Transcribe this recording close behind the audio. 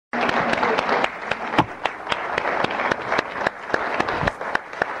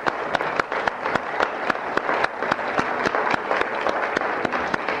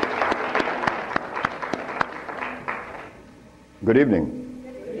Good evening.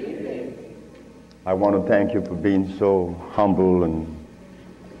 Good evening. I want to thank you for being so humble and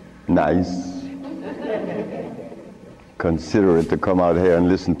nice, considerate to come out here and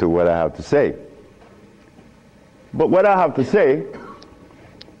listen to what I have to say. But what I have to say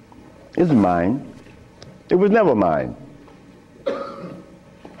is mine. It was never mine.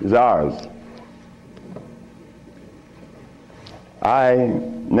 It's ours. I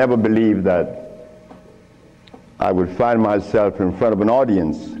never believed that I would find myself in front of an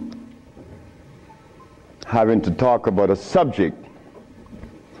audience having to talk about a subject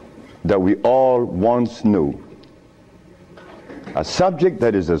that we all once knew. A subject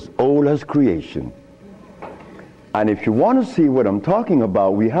that is as old as creation. And if you want to see what I'm talking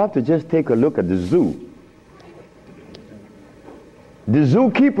about, we have to just take a look at the zoo. The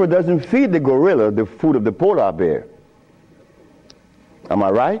zookeeper doesn't feed the gorilla the food of the polar bear. Am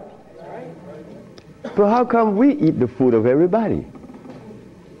I right? But how come we eat the food of everybody?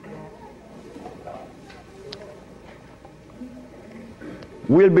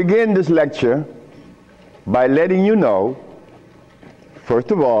 We'll begin this lecture by letting you know,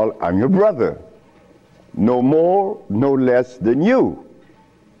 first of all, I'm your brother. No more, no less than you.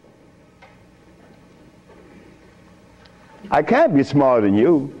 I can't be smarter than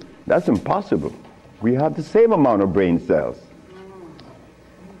you. That's impossible. We have the same amount of brain cells.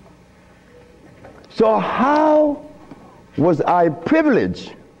 So how was I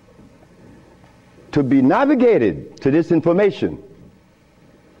privileged to be navigated to this information?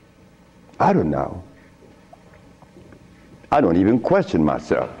 I don't know. I don't even question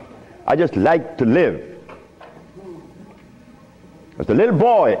myself. I just like to live. As a little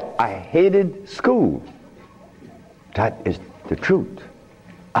boy, I hated school. That is the truth.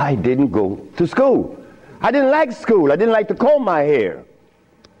 I didn't go to school. I didn't like school. I didn't like to comb my hair.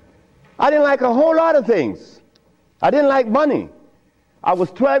 I didn't like a whole lot of things. I didn't like money. I was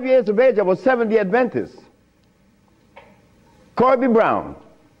 12 years of age. I was Seventh-day Adventist. Corby Brown.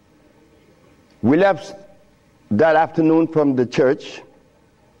 We left that afternoon from the church.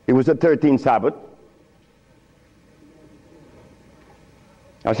 It was the 13th Sabbath.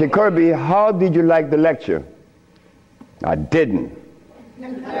 I said, Kirby, how did you like the lecture? I didn't.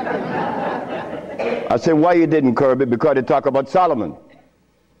 I said, why you didn't, Kirby? Because they talk about Solomon.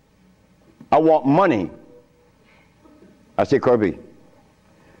 I want money. I said, Kirby,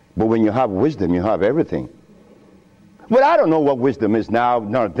 but when you have wisdom, you have everything. Well, I don't know what wisdom is now,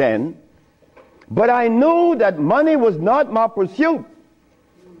 nor then, but I knew that money was not my pursuit.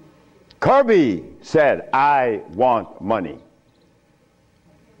 Kirby said, I want money.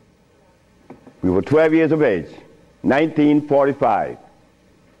 We were 12 years of age, 1945.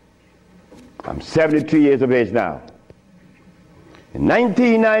 I'm 73 years of age now. In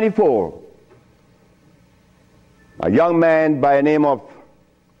 1994, a young man by the name of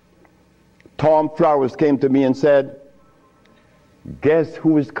Tom Flowers came to me and said, guess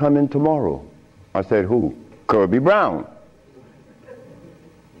who is coming tomorrow? I said, who? Kirby Brown.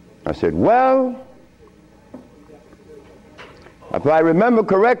 I said, well, if I remember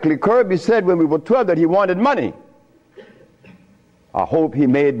correctly, Kirby said when we were 12 that he wanted money. I hope he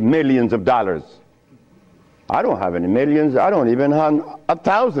made millions of dollars. I don't have any millions. I don't even have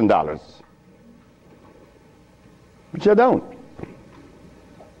 $1,000. Which I don't.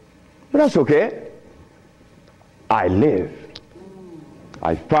 But that's okay. I live.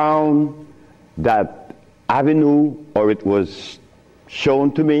 I found that avenue, or it was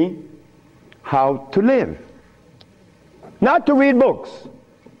shown to me how to live. Not to read books.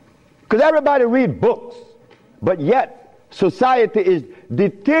 Because everybody reads books. But yet, society is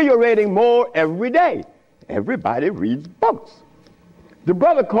deteriorating more every day. Everybody reads books. The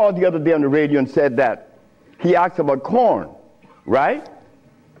brother called the other day on the radio and said that he asked about corn, right?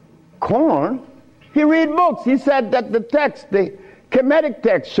 Corn? He read books. He said that the text, the Kemetic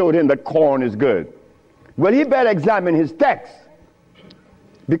text showed him that corn is good. Well, he better examine his text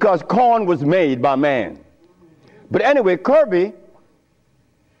because corn was made by man. But anyway, Kirby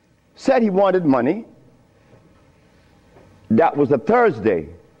said he wanted money. That was a Thursday.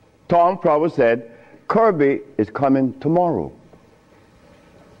 Tom Flowers said, Kirby is coming tomorrow.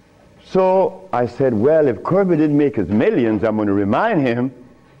 So I said, well, if Kirby didn't make his millions, I'm going to remind him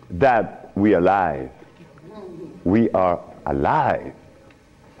that we're alive. We are alive.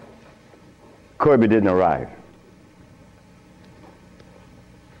 Kirby didn't arrive.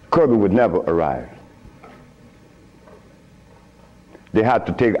 Kirby would never arrive. They had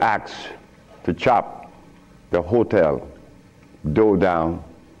to take axe to chop the hotel door down.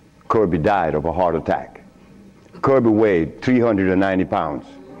 Kirby died of a heart attack. Kirby weighed 390 pounds.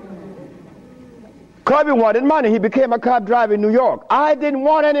 Because he wanted money, he became a cab driver in New York. I didn't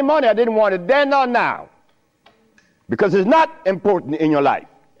want any money. I didn't want it then nor now. Because it's not important in your life.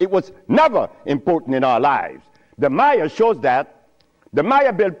 It was never important in our lives. The Maya shows that. The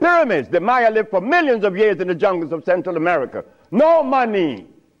Maya built pyramids. The Maya lived for millions of years in the jungles of Central America. No money.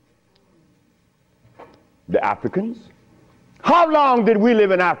 The Africans? How long did we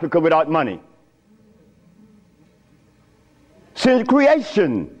live in Africa without money? Since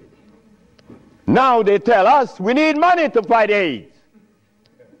creation. Now they tell us we need money to fight AIDS.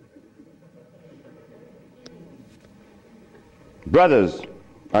 Brothers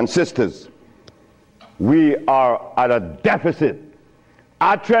and sisters, we are at a deficit,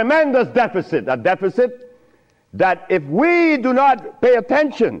 a tremendous deficit, a deficit that if we do not pay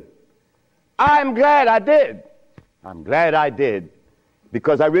attention, I'm glad I did. I'm glad I did,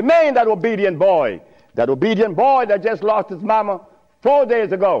 because I remained that obedient boy that just lost his mama 4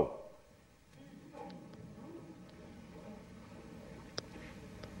 days ago.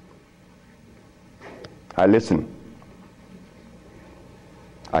 I listen.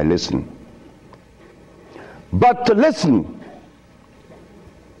 But to listen,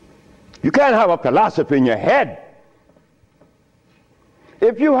 you can't have a philosophy in your head.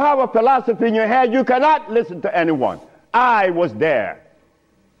 If you have a philosophy in your head, you cannot listen to anyone. I was there.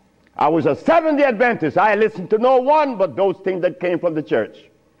 I was a Seventh-day Adventist. I listened to no one but those things that came from the church.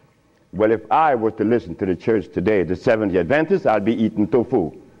 Well, if I was to listen to the church today, the Seventh-day Adventists, I'll be eating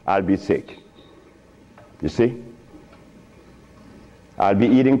tofu. I'll be sick. You see? I'll be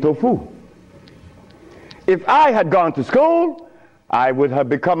eating tofu. If I had gone to school, I would have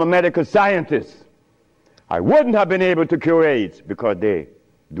become a medical scientist. I wouldn't have been able to cure AIDS, because they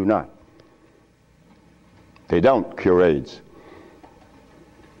do not. They don't cure AIDS.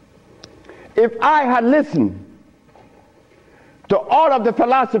 If I had listened to all of the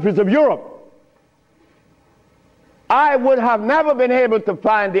philosophies of Europe, I would have never been able to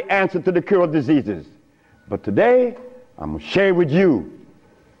find the answer to the cure of diseases. But today, I'm going to share with you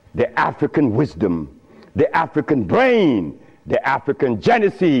the African wisdom, the African brain, the African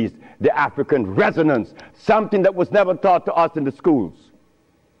genesis, the African resonance, something that was never taught to us in the schools.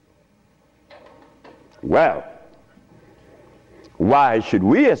 Well, why should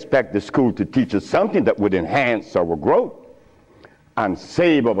we expect the school to teach us something that would enhance our growth and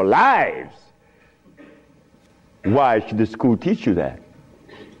save our lives? Why should the school teach you that?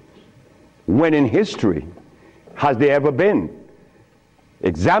 When in history has there ever been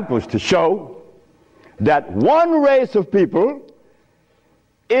examples to show that one race of people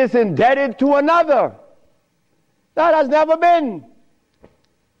is indebted to another? That has never been.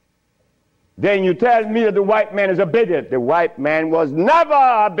 Then you tell me that the white man is a bigot. The white man was never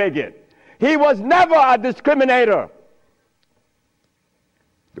a bigot. He was never a discriminator.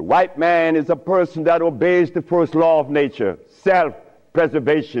 The white man is a person that obeys the first law of nature.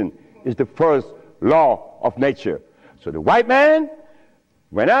 Self-preservation is the first law of nature. So the white man,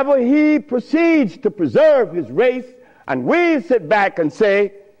 whenever he proceeds to preserve his race, and we sit back and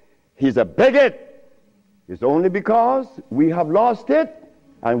say he's a bigot, it's only because we have lost it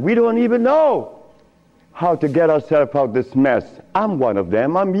and we don't even know how to get ourselves out of this mess. I'm one of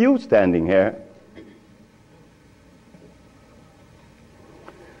them. I'm you standing here.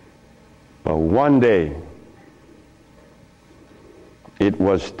 But one day, it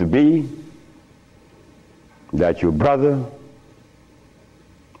was to be that your brother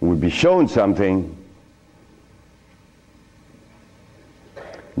would be shown something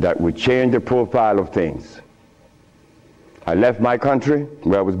that would change the profile of things. I left my country,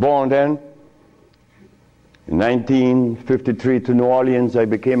 where I was born then. In 1953 to New Orleans, I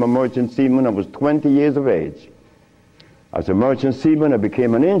became a merchant seaman. I was 20 years of age. As a merchant seaman, I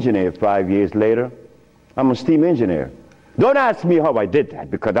became an engineer 5 years later. I'm a steam engineer. Don't ask me how I did that,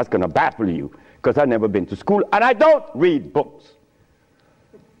 because that's going to baffle you, because I've never been to school, and I don't read books.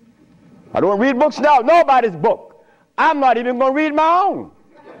 I don't read books now, nobody's book. I'm not even going to read my own.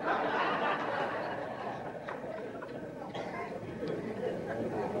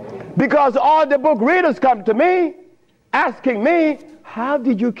 Because all the book readers come to me asking me, how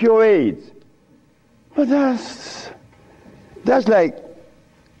did you cure AIDS? Well, that's like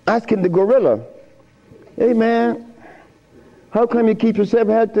asking the gorilla, hey man, how come you keep yourself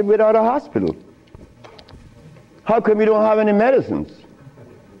healthy without a hospital? How come you don't have any medicines?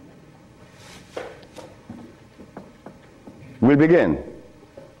 We'll begin.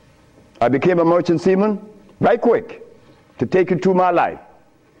 I became a merchant seaman right quick to take you through my life.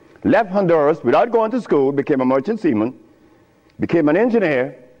 Left Honduras without going to school, became a merchant seaman, became an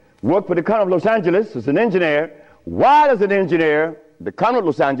engineer, worked for the County of Los Angeles as an engineer. While as an engineer, the County of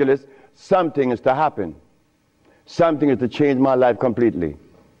Los Angeles, something is to happen. Something is to change my life completely.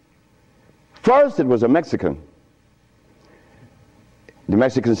 First, it was a Mexican. The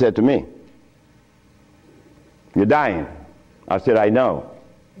Mexican said to me, "You're dying." I said, "I know."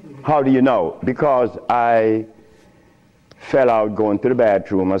 "How do you know?" "Because I fell out going to the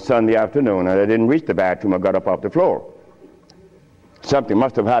bathroom a Sunday afternoon, and I didn't reach the bathroom. I got up off the floor. Something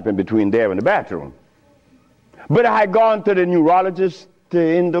must have happened between there and the bathroom." But I had gone to the neurologist, the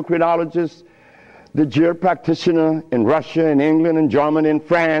endocrinologist, the jail practitioner in Russia, in England, in Germany, in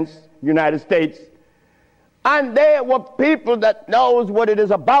France, United States. And they were people that knows what it is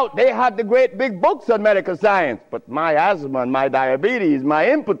about. They had the great big books on medical science. But my asthma and my diabetes, my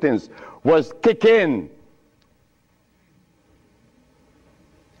impotence was kicking.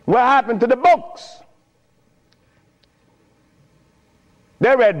 What happened to the books?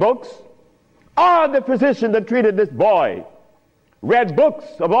 They read books. All the physicians that treated this boy read books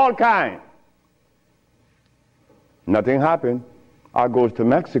of all kinds. Nothing happened. I goes to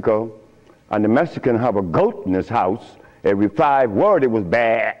Mexico, and the Mexican have a goat in his house. Every 5 words it was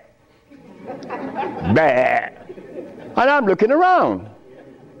bad, bad. And I'm looking around.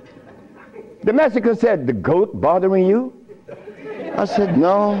 The Mexican said, "The goat bothering you?" I said,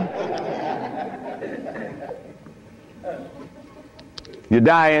 "No." "You're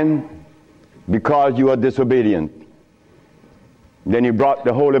dying because you are disobedient." Then he brought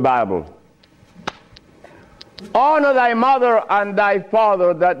the Holy Bible. "Honor thy mother and thy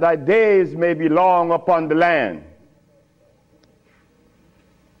father, that thy days may be long upon the land."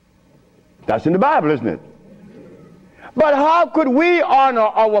 That's in the Bible, isn't it? But how could we honor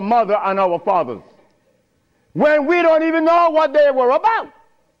our mother and our fathers when we don't even know what they were about?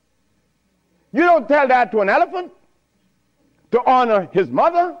 You don't tell that to an elephant to honor his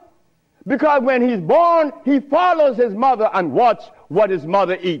mother, because when he's born, he follows his mother and watch what his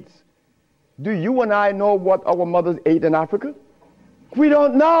mother eats. Do you and I know what our mothers ate in Africa? We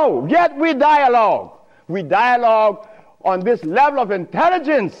don't know. Yet we dialogue. We dialogue on this level of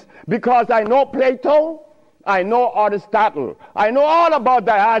intelligence because I know Plato, I know Aristotle, I know all about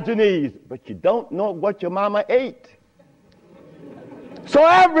Diogenes, but you don't know what your mama ate. So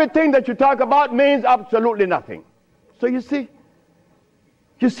everything that you talk about means absolutely nothing. So you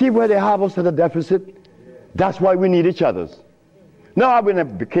see where they have us at a deficit? That's why we need each other's. Now, when I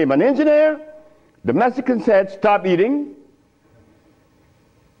became an engineer, the Mexican said, "Stop eating.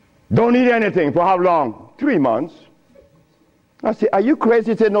 Don't eat anything." For how long? 3 months. I said, "Are you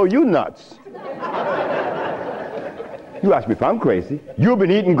crazy?" He said, "No, you nuts." You ask me if I'm crazy. You've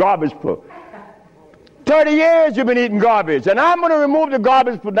been eating garbage for 30 years. You've been eating garbage. And I'm going to remove the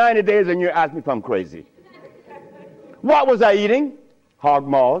garbage for 90 days, and you ask me if I'm crazy. What was I eating? Hog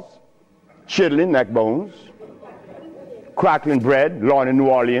maws, chitlin, neck bones, crackling bread, Lawn in New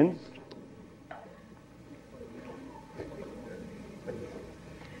Orleans.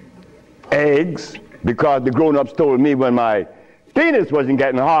 Eggs, because the grown-ups told me when my penis wasn't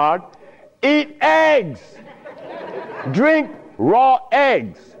getting hard, eat eggs, drink raw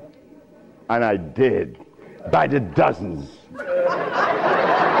eggs. And I did, by the dozens.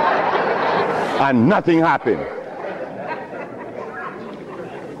 And nothing happened.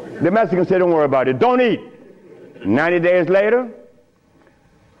 The Mexican said, "Don't worry about it, don't eat." 90 days later,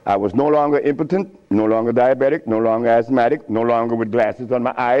 I was no longer impotent, no longer diabetic, no longer asthmatic, no longer with glasses on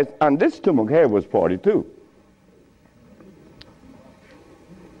my eyes, and this stomach hair was 42.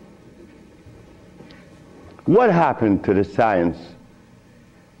 What happened to the science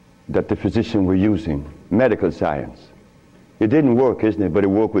that the physicians were using, medical science? It didn't work, isn't it? But it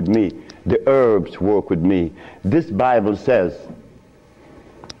worked with me. The herbs work with me. This Bible says,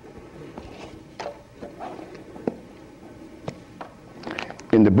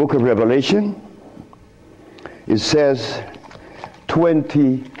 in the book of Revelation, it says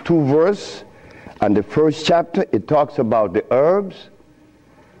 22 verse, and the first chapter, it talks about the herbs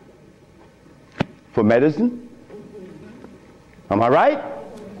for medicine. Am I right?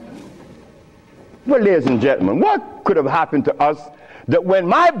 Well, ladies and gentlemen, what could have happened to us that when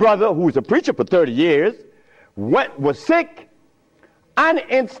my brother, who was a preacher for 30 years, was sick, and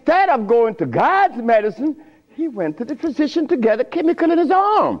instead of going to God's medicine, he went to the physician to get a chemical in his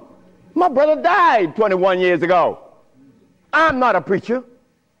arm. My brother died 21 years ago. I'm not a preacher.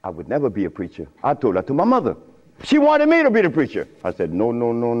 I would never be a preacher. I told that to my mother. She wanted me to be the preacher. I said, "No,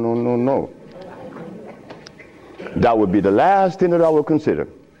 no, no, no, no, no. That would be the last thing that I would consider."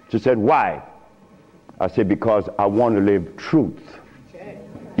 She said, "Why?" I said, "Because I want to live truth.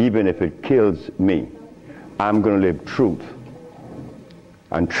 Even if it kills me, I'm going to live truth."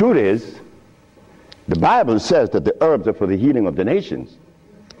 And truth is, the Bible says that the herbs are for the healing of the nations.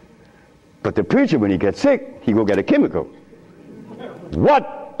 But the preacher, when he gets sick, he go get a chemical.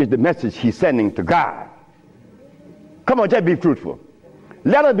 What is the message he's sending to God? Come on, just be truthful.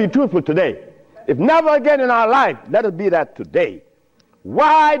 Let us be truthful today. If never again in our life, let us be that today.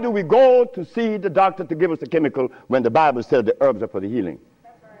 Why do we go to see the doctor to give us a chemical when the Bible says the herbs are for the healing?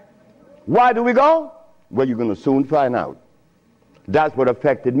 Why do we go? Well, you're going to soon find out. That's what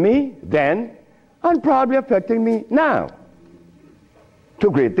affected me then and probably affecting me now to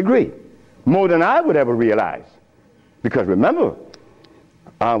a great degree. More than I would ever realize. Because remember,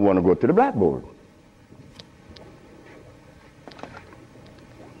 I want to go to the blackboard.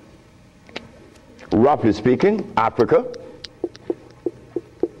 Roughly speaking, Africa.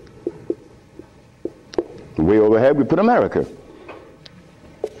 Way overhead, we put America.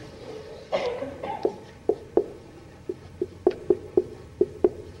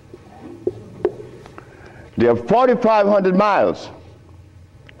 They are 4,500 miles.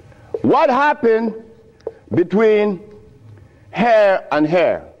 What happened between here and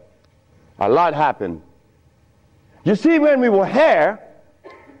here? A lot happened. You see, when we were here,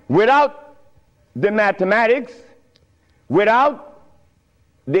 without the mathematics, without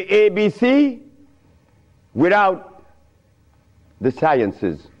the ABC, without the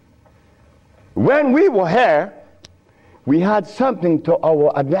sciences, when we were here, we had something to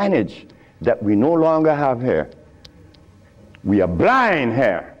our advantage that we no longer have here. We are blind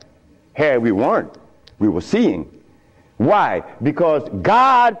here. Here we weren't. We were seeing. Why? Because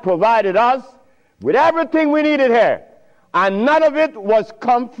God provided us with everything we needed here. And none of it was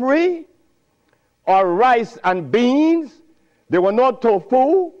comfrey or rice and beans. There were no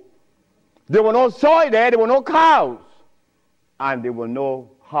tofu. There were no soy there. There were no cows. And there were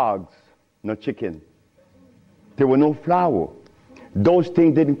no hogs, no chicken. There were no flour. Those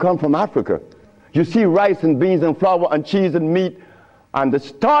things didn't come from Africa. You see rice and beans and flour and cheese and meat and the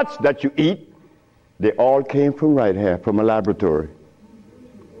starch that you eat, they all came from right here, from a laboratory.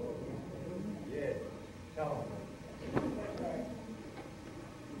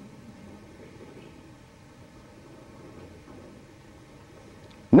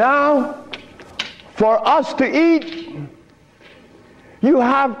 Now, for us to eat, you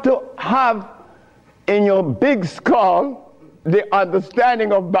have to have in your big skull the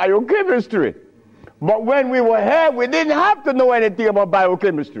understanding of biochemistry. But when we were here, we didn't have to know anything about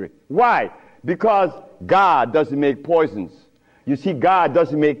biochemistry. Why? Because God doesn't make poisons. You see, God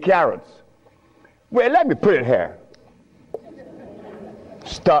doesn't make carrots. Well, let me put it here.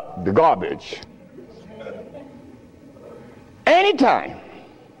 Stop the garbage. Anytime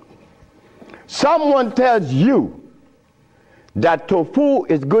someone tells you that tofu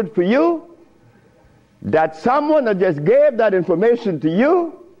is good for you, that someone that just gave that information to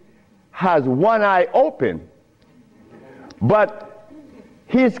you has one eye open. But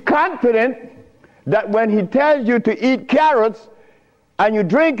he's confident that when he tells you to eat carrots and you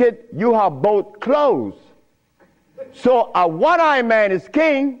drink it, you have both closed. So a one-eyed man is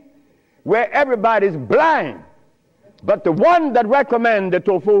king where everybody's blind. But the one that recommends the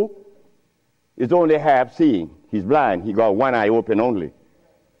tofu is only half seeing. He's blind. He got one eye open only.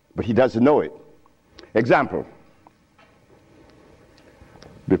 But he doesn't know it. Example.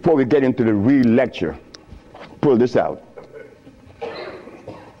 Before we get into the real lecture, pull this out.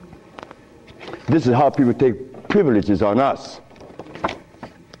 This is how people take privileges on us.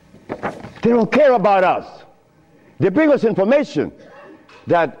 They don't care about us. They bring us information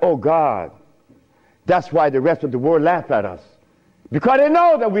that, oh God, that's why the rest of the world laugh at us. Because they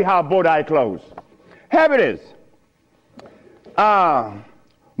know that we have both eyes closed. Here it is.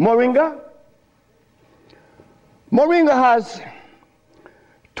 Moringa. Moringa has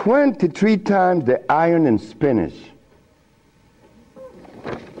 23 times the iron in spinach.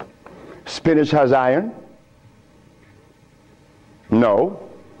 Spinach has iron? No,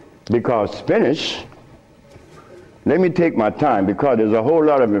 because spinach, let me take my time because there's a whole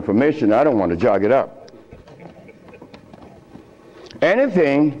lot of information. I don't want to jog it up.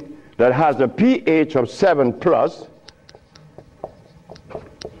 Anything that has a pH of 7 plus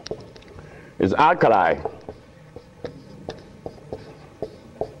is alkali.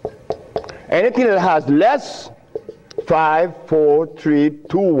 Anything that has less 5, 4, 3,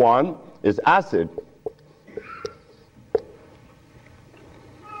 2, 1 is acid.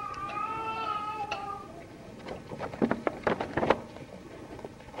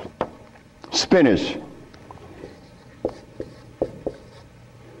 Spinach.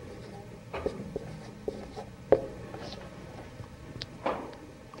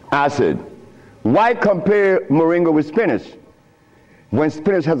 Acid. Why compare moringa with spinach? When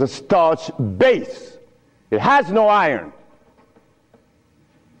spinach has a starch base, it has no iron.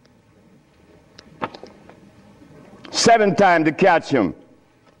 7 times the calcium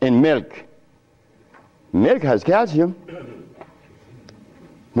in milk. Milk has calcium.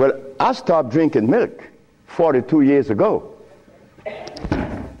 Well, I stopped drinking milk 42 years ago,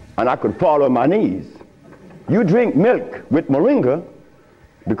 and I could fall on my knees. You drink milk with moringa,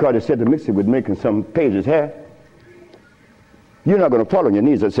 because they said to mix it with milk and some pages here, you're not going to fall on your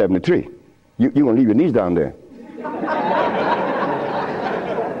knees at 73. You're going to leave your knees down there.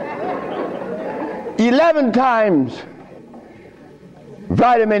 11 times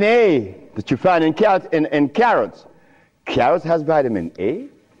vitamin A that you find in carrots. Carrots has vitamin A.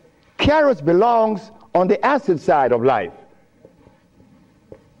 Carrots belongs on the acid side of life.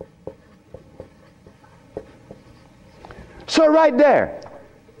 So right there,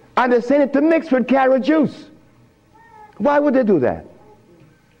 and they send it to mix with carrot juice. Why would they do that?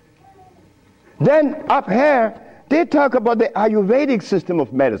 Then up here, they talk about the Ayurvedic system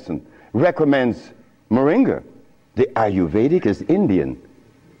of medicine recommends moringa. The Ayurvedic is Indian.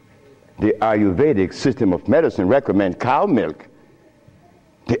 The Ayurvedic system of medicine recommends cow milk.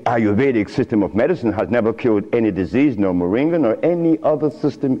 The Ayurvedic system of medicine has never cured any disease, nor moringa, nor any other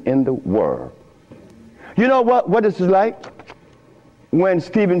system in the world. You know what this is like? When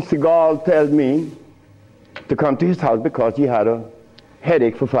Steven Seagal tells me to come to his house because he had a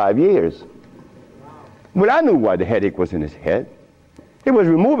headache for 5 years. Well, I knew why the headache was in his head. It was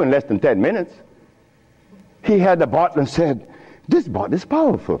removed in less than 10 minutes. He had the bottle and said, "This bottle is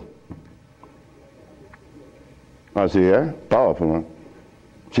powerful." I said, "Yeah, powerful, huh?"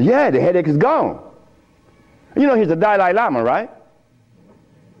 He said, "Yeah, the headache is gone." You know, he's the Dalai Lama, right?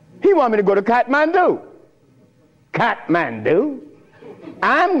 He wanted me to go to Kathmandu. Kathmandu?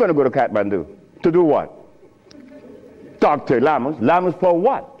 I'm going to go to Kathmandu. To do what? Talk to lamas. Lamas for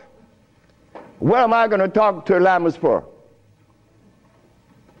what? What am I going to talk to lamas for?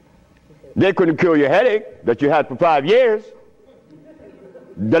 They couldn't cure your headache that you had for 5 years.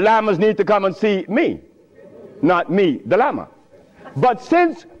 The lamas need to come and see me, not me, the lama. But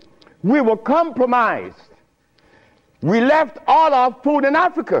since we were compromised, we left all our food in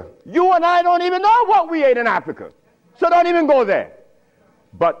Africa. You and I don't even know what we ate in Africa. So don't even go there.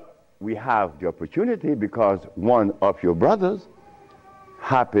 But we have the opportunity because one of your brothers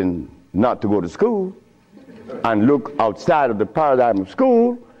happened not to go to school and look outside of the paradigm of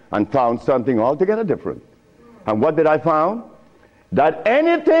school and found something altogether different. And what did I find? That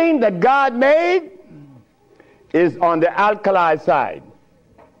anything that God made is on the alkali side.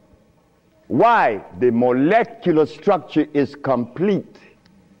 Why? The molecular structure is complete.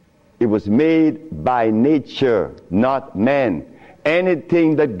 It was made by nature, not man.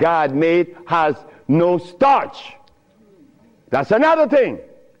 Anything that God made has no starch. That's another thing.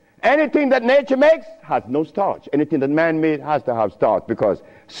 Anything that nature makes has no starch. Anything that man made has to have starch, because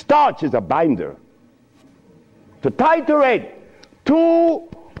starch is a binder. To titrate two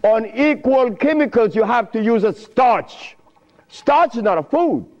unequal chemicals, you have to use a starch. Starch is not a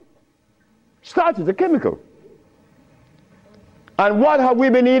food. Starch is a chemical. And what have we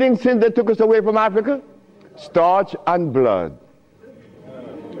been eating since they took us away from Africa? Starch and blood.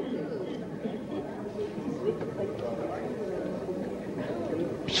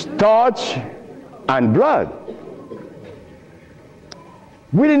 Starch and blood.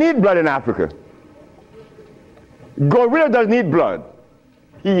 We didn't eat blood in Africa. Gorilla doesn't eat blood.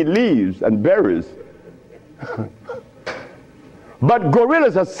 He eats leaves and berries. But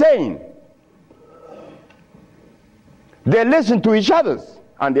gorillas are sane. They listen to each other,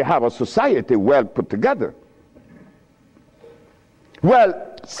 and they have a society well put together.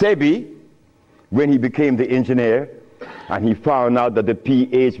 Well, Sebi, when he became the engineer, and he found out that the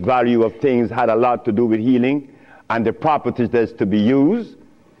pH value of things had a lot to do with healing and the properties that's to be used,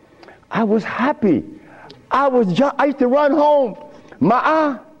 I was happy. I used to run home.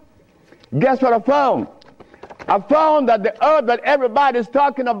 Guess what I found? I found that the herb that everybody's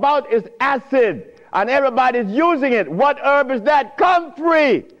talking about is acid, and everybody's using it. What herb is that?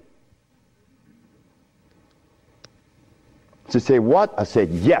 Comfrey. She said, what? I said,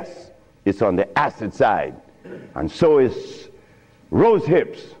 yes, it's on the acid side. And so is rose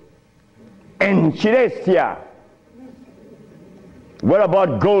hips, enchirecia. What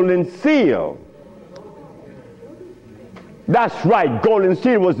about golden seal? That's right, golden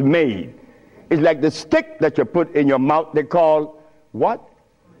seal was made. It's like the stick that you put in your mouth. They call what?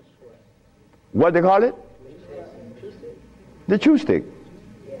 What they call it? The chew stick.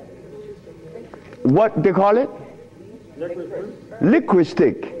 What they call it? Liquid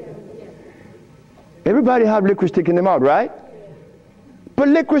stick. Everybody have liquid stick in their mouth, right? But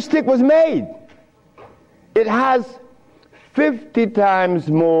liquid stick was made. It has 50 times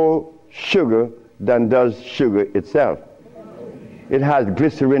more sugar than does sugar itself. It has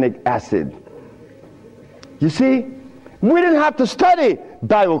glycerinic acid. You see, we didn't have to study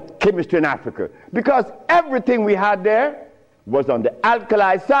biochemistry in Africa because everything we had there was on the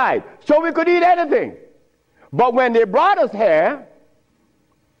alkali side, so we could eat anything. But when they brought us here,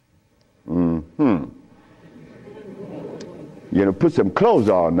 you know, put some clothes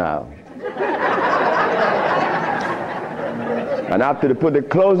on now. And after they put the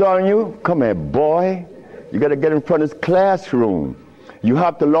clothes on you, come here, boy, you got to get in front of this classroom. You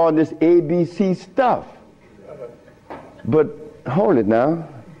have to learn this ABC stuff. But hold it now.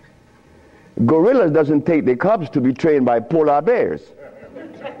 Gorillas doesn't take their cubs to be trained by polar bears.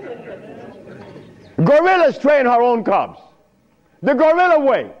 Gorillas train her own cubs. The gorilla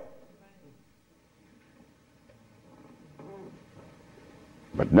way.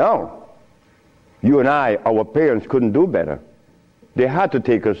 But no, you and I, our parents couldn't do better. They had to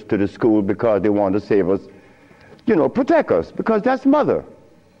take us to the school because they wanted to save us, you know, protect us, because that's mother.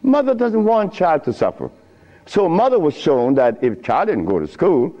 Mother doesn't want child to suffer. So mother was shown that if child didn't go to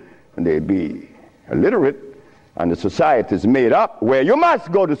school, and they'd be illiterate, and the society is made up where you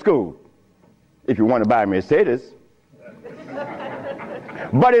must go to school if you want to buy a Mercedes.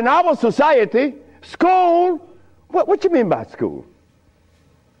 But in our society, school, what you mean by school?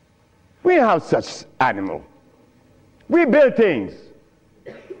 We don't have such animal. We build things.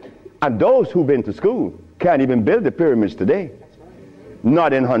 And those who've been to school can't even build the pyramids today.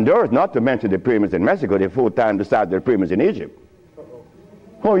 Not in Honduras, not to mention the pyramids in Mexico. They're 4 times the size of the pyramids in Egypt.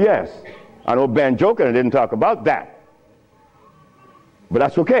 Oh yes. I know Ben Joker didn't talk about that. But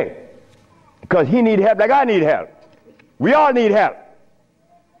that's okay. Because he needs help like I need help. We all need help.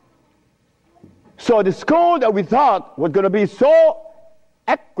 So the school that we thought was going to be so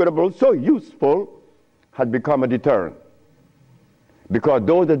equitable, so useful, had become a deterrent. Because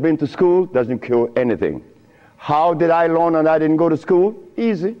those that have been to school doesn't cure anything. How did I learn and I didn't go to school?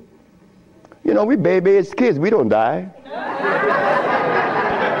 Easy. You know, we baby-aged kids, we don't die.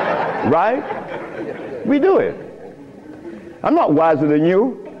 Right? We do it. I'm not wiser than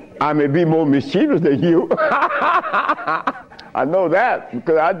you. I may be more mischievous than you. I know that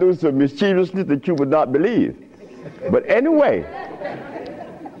because I do some mischievousness that you would not believe. But anyway,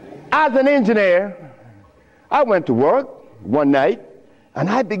 as an engineer, I went to work one night and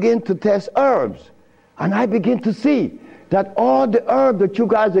I began to test herbs. And I begin to see that all the herbs that you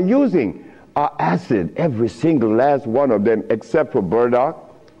guys are using are acid, every single last one of them, except for burdock,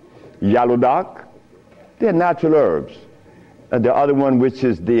 yellow dock. They're natural herbs. And the other one, which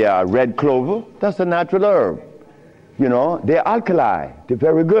is the red clover, that's a natural herb. You know, they're alkali, they're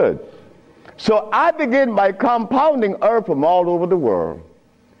very good. So I begin by compounding herbs from all over the world.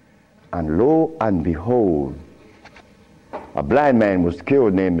 And lo and behold, a blind man was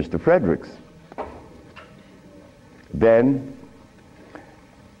killed named Mr. Fredericks. Then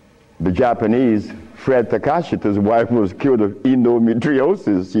the Japanese, Fred Takashita's wife, was killed of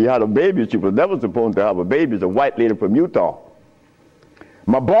endometriosis. She had a baby. She was never supposed to have a baby. It's a white lady from Utah.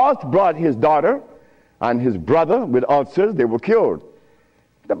 My boss brought his daughter and his brother with ulcers. They were cured.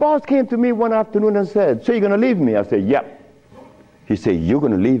 The boss came to me one afternoon and said, "So you're going to leave me?" I said, "Yep." He said, "You're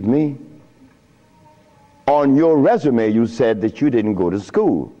going to leave me? On your resume, you said that you didn't go to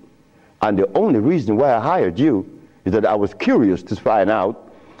school. And the only reason why I hired you is that I was curious to find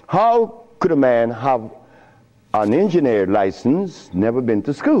out how could a man have an engineer license, never been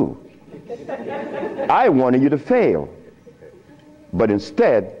to school. I wanted you to fail. But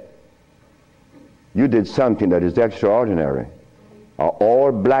instead, you did something that is extraordinary. Are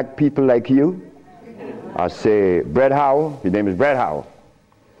all black people like you?" I say, "Brett Howell," his name is Brett Howell.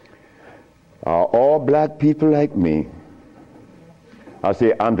 "Are all black people like me?" I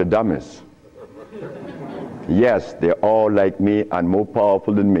say, "I'm the dumbest." "Yes, they're all like me and more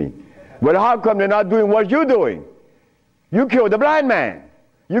powerful than me." "Well, how come they're not doing what you're doing? You killed the blind man.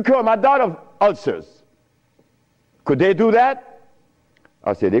 You killed my daughter's ulcers. Could they do that?"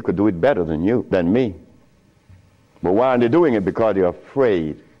 I said, "They could do it better than you, than me. But why aren't they doing it? Because they're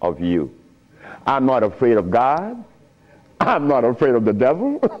afraid of you. I'm not afraid of God. I'm not afraid of the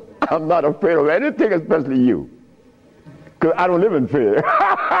devil. I'm not afraid of anything, especially you. Because I don't live in fear."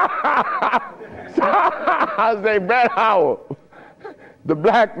 So I say, "Brett Howell, the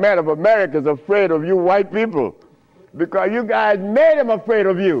black man of America is afraid of you white people because you guys made him afraid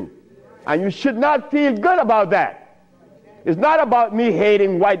of you. And you should not feel good about that. It's not about me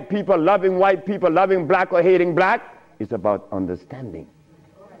hating white people, loving black or hating black. It's about understanding.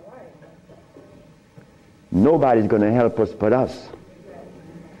 Nobody's going to help us but us.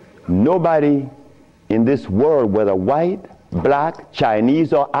 Nobody in this world, whether white, black,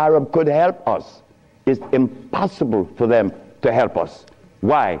 Chinese, or Arab, could help us it's impossible for them to help us.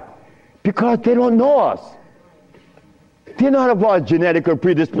 Why? Because they don't know us. They don't have our genetic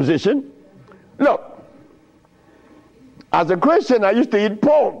predisposition. Look, as a Christian, I used to eat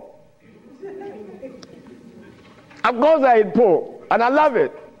pork. Of course I eat pork, and I love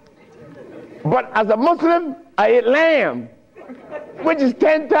it. But as a Muslim, I eat lamb, which is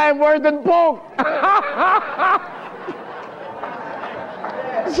 10 times worse than pork.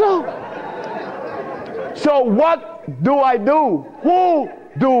 So what do I do? Who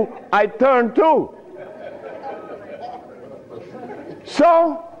do I turn to?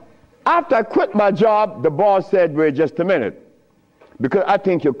 So after I quit my job, the boss said, wait just a minute, because I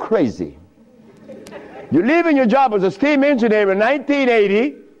think you're crazy. You're leaving your job as a steam engineer in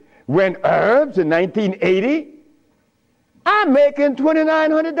 1980, when herbs in 1980, I'm making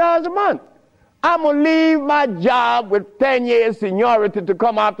 $2,900 a month. I'm going to leave my job with 10 years seniority to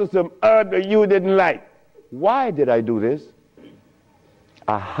come after some herb that you didn't like. Why did I do this?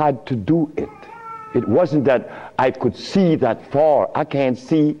 I had to do it. It wasn't that I could see that far. I can't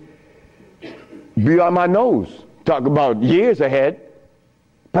see beyond my nose. Talk about years ahead.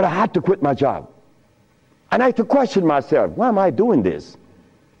 But I had to quit my job. And I had to question myself, why am I doing this?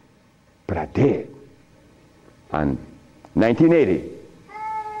 But I did. And 1980,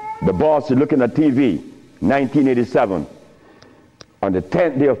 the boss is looking at TV, 1987, on the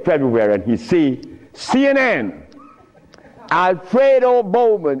 10th day of February, and he see CNN, Alfredo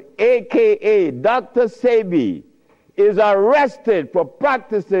Bowman, a.k.a. Dr. Sebi, is arrested for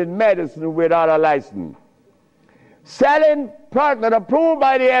practicing medicine without a license, selling product approved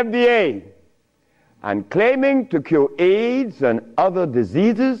by the FDA, and claiming to cure AIDS and other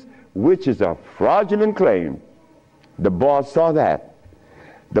diseases, which is a fraudulent claim. The boss saw that.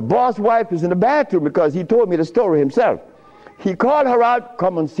 The boss' wife is in the bathroom because he told me the story himself. He called her out,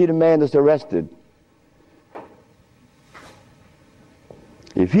 come and see the man that's arrested.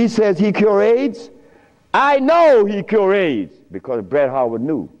 If he says he cure AIDS, I know he cure AIDS, because Bret Howard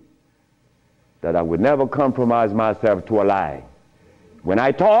knew that I would never compromise myself to a lie. When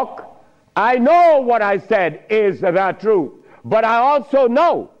I talk, I know what I said is the truth, but I also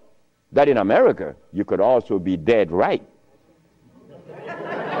know that in America, you could also be dead right. But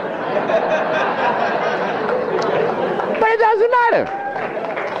it doesn't matter.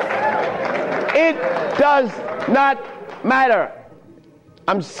 It does not matter.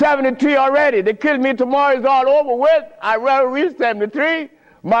 I'm 73 already. They killed me tomorrow, it's all over with. I rather reach 73.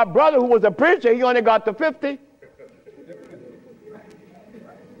 My brother, who was a preacher, he only got to 50.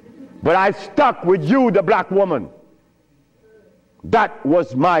 But I stuck with you, the black woman. That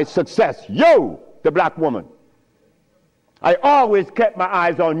was my success. You, the black woman. I always kept my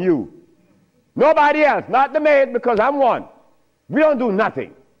eyes on you. Nobody else, not the maid, because I'm one. We don't do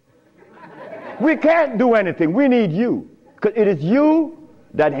nothing. We can't do anything. We need you. Because it is you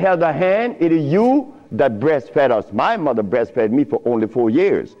that held our hand. It is you that breastfed us. My mother breastfed me for only 4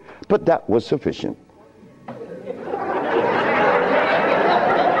 years. But that was sufficient.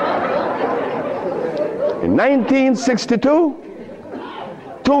 In 1962,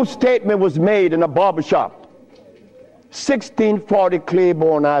 two statements was made in a barbershop. 1640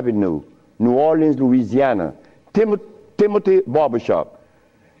 Claiborne Avenue, New Orleans, Louisiana. Timothy Barbershop.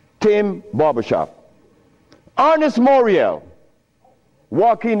 Tim Barbershop. Ernest Moriel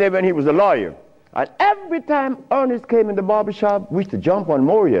walked in there when he was a lawyer. And every time Ernest came in the barbershop, we used to jump on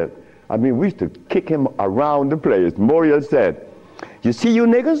Moriel. I mean, we used to kick him around the place. Moriel said, you see you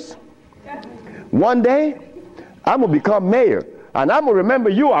niggas? One day, I'm going to become mayor. And I'm going to remember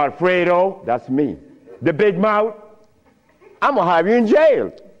you, Alfredo. That's me. The big mouth. I'm going to have you in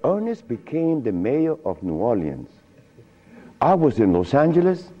jail. Ernest became the mayor of New Orleans. I was in Los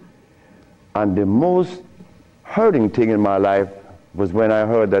Angeles, and the most hurting thing in my life was when I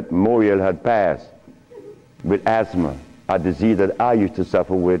heard that Moriel had passed with asthma, a disease that I used to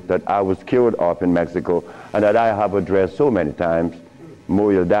suffer with, that I was cured of in Mexico, and that I have addressed so many times.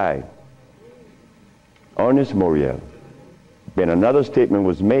 Moriel died. Ernest Moriel. Then another statement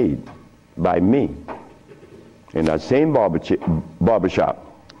was made by me in that same barbershop.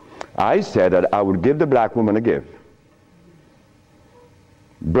 I said that I would give the black woman a gift.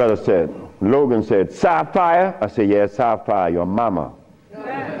 Brother said, Logan said, Sapphire? I said, yes, Sapphire, your mama.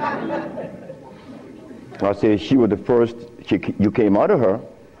 I said, she was the first, you came out of her,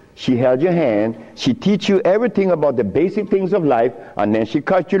 she held your hand, she teach you everything about the basic things of life, and then she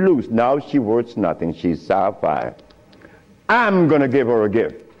cut you loose. Now she worth nothing, she's Sapphire. I'm gonna give her a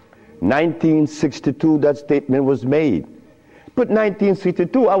gift. 1962, that statement was made. But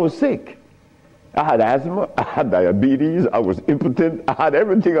 1962, I was sick. I had asthma, I had diabetes, I was impotent, I had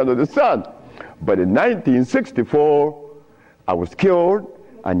everything under the sun. But in 1964, I was cured,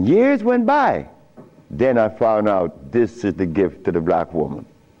 and years went by. Then I found out this is the gift to the black woman.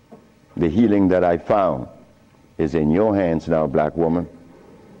 The healing that I found is in your hands now, black woman.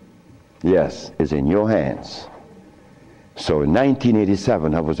 Yes, it's in your hands. So in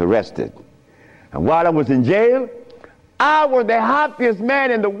 1987, I was arrested. And while I was in jail, I was the happiest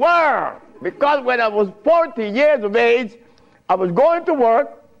man in the world. Because when I was 40 years of age, I was going to work,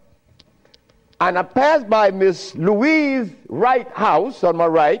 and I passed by Miss Louise Wright's house on my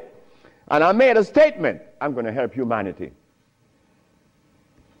right, and I made a statement: I'm going to help humanity.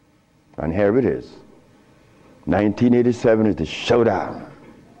 And here it is. 1987 is the showdown.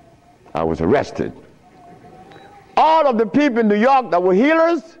 I was arrested. All of the people in New York that were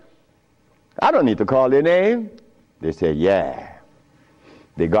healers, I don't need to call their name. They said, yeah.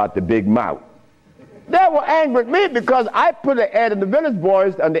 They got the big mouth. They were angry at me because I put an ad in the Village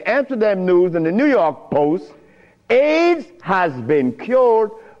Voice and the Amsterdam News and the New York Post. AIDS has been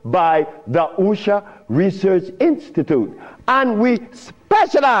cured by the USHA Research Institute. And we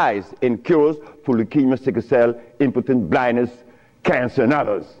specialize in cures for leukemia, sickle cell, impotent, blindness, cancer, and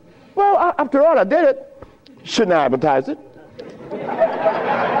others. Well, after all, I did it. Shouldn't I advertise it?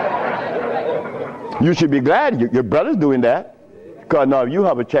 You should be glad your brother's doing that. Because now you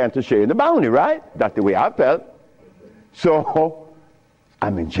have a chance to share in the bounty, right? That's the way I felt. So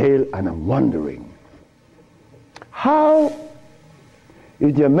I'm in jail and I'm wondering, how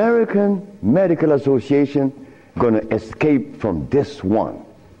is the American Medical Association going to escape from this one?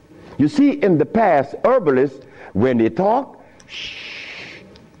 You see, in the past, herbalists, when they talk, shh,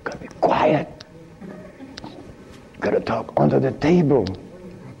 gotta be quiet. Gotta talk under the table,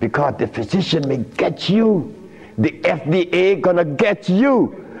 because the physician may get you. The FDA gonna get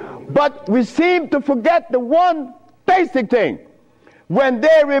you. But we seem to forget the one basic thing. When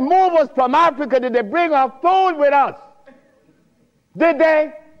they remove us from Africa, did they bring our food with us? Did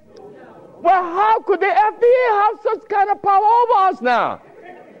they? Well, how could the FDA have such kind of power over us now?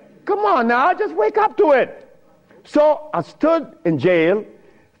 Come on now, just wake up to it. So I stood in jail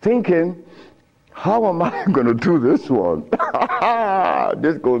thinking, how am I going to do this one?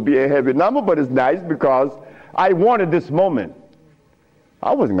 This is going to be a heavy number, but it's nice because I wanted this moment.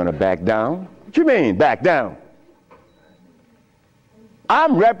 I wasn't going to back down. What you mean, back down?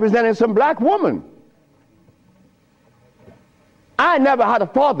 I'm representing some black woman. I never had a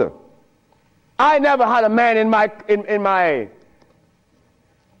father. I never had a man in my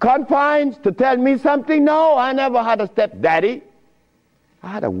confines to tell me something. No, I never had a stepdaddy. I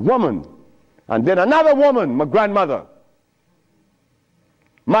had a woman. And then another woman, my grandmother.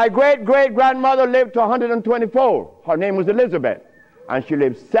 My great-great-grandmother lived to 124. Her name was Elizabeth. And she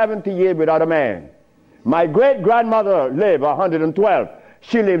lived 70 years without a man. My great-grandmother lived 112.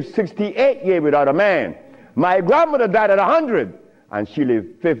 She lived 68 years without a man. My grandmother died at 100. And she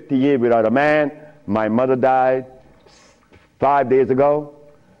lived 50 years without a man. My mother died 5 days ago.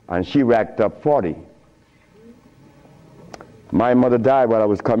 And she racked up 40. My mother died while I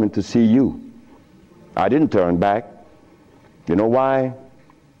was coming to see you. I didn't turn back. You know why?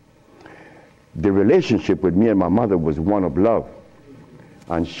 The relationship with me and my mother was one of love.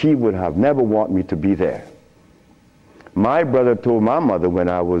 And she would have never wanted me to be there. My brother told my mother when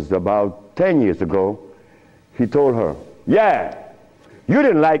I was about 10 years ago, he told her, yeah, you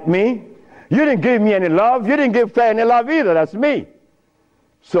didn't like me. You didn't give me any love. You didn't give Fred any love either. That's me.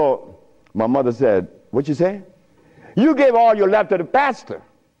 So my mother said, what you say? You gave all your love to the pastor,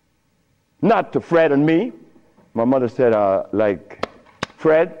 not to Fred and me. My mother said, like,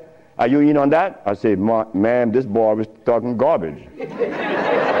 Fred, are you in on that? I said, ma'am, this boy was talking garbage.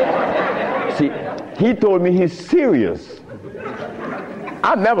 See, he told me he's serious.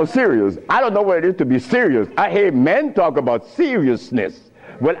 I'm never serious. I don't know what it is to be serious. I hear men talk about seriousness.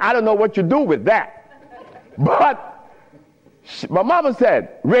 Well, I don't know what you do with that. But my mama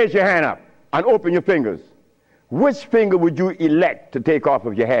said, raise your hand up and open your fingers. Which finger would you elect to take off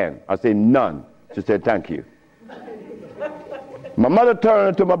of your hand? I said, none. She said, thank you. My mother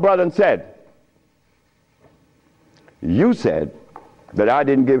turned to my brother and said, you said that I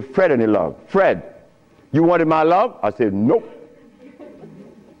didn't give Fred any love. Fred, you wanted my love? I said, nope.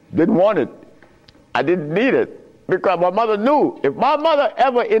 Didn't want it. I didn't need it. Because my mother knew if my mother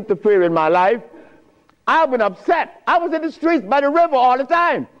ever interfered in my life, I would be upset. I was in the streets by the river all the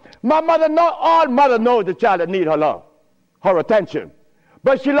time. My mother knows, all mother knows the child that need her love, her attention.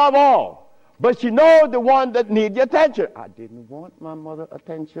 But she loves all. But she knows the one that needs the attention. I didn't want my mother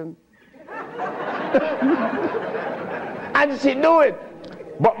attention. And she knew it.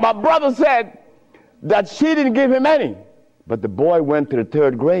 But my brother said that she didn't give him any. But the boy went to the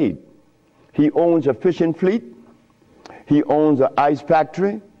 3rd grade. He owns a fishing fleet, he owns an ice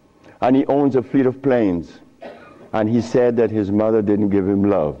factory, and he owns a fleet of planes. And he said that his mother didn't give him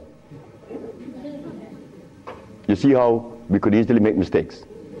love. You see how we could easily make mistakes?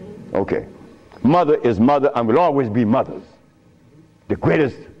 Okay. Mother is mother and will always be mothers. The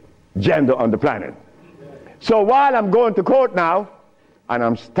greatest gender on the planet. So while I'm going to court now, and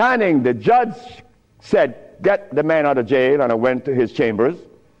I'm standing, the judge said, get the man out of jail, and I went to his chambers.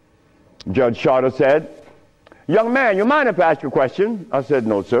 Judge Shorter said, young man, you mind if I ask you a question? I said,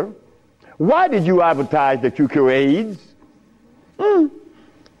 no, sir. Why did you advertise that you cure AIDS?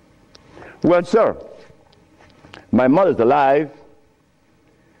 Well, sir, my mother's alive,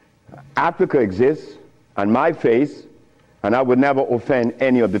 Africa exists, and my face, and I would never offend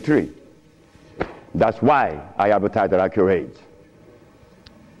any of the three. That's why I advertise that I cure AIDS.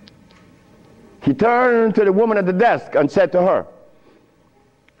 He turned to the woman at the desk and said to her,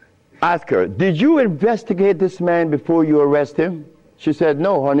 ask her, did you investigate this man before you arrest him? She said,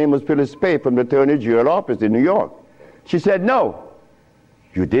 no. Her name was Phyllis Pay from the Attorney General office in New York. She said, no.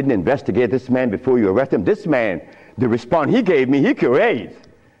 You didn't investigate this man before you arrest him? This man, the response he gave me, he cured AIDS.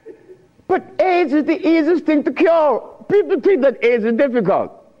 But AIDS is the easiest thing to cure. People think that AIDS is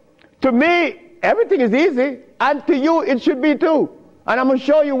difficult. To me, everything is easy, and to you it should be too. And I'm going to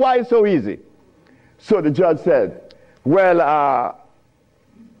show you why it's so easy. So the judge said, well,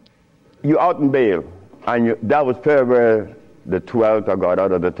 you out in bail, and that was February the 12th, I got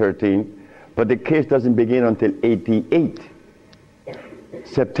out of the 13th, but the case doesn't begin until 88.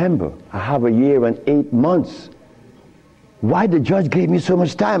 September, I have a year and 8 months. Why the judge gave me so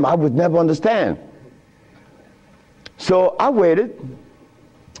much time, I would never understand. So I waited,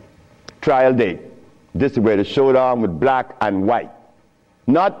 trial date. This is where the showdown with black and white.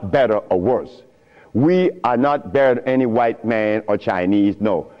 Not better or worse. We are not better than any white man or Chinese,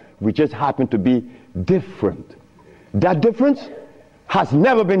 no. We just happen to be different. That difference has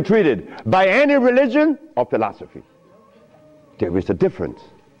never been treated by any religion or philosophy. There is a difference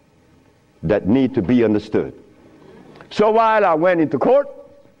that needs to be understood. So while I went into court,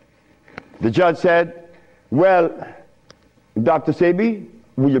 the judge said, well, Dr. Sebi,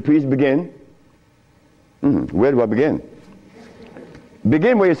 will you please begin? Where do I begin?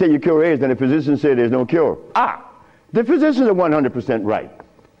 Begin where you say you cure AIDS, and the physicians say there's no cure. The physicians are 100% right.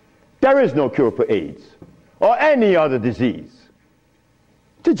 There is no cure for AIDS or any other disease.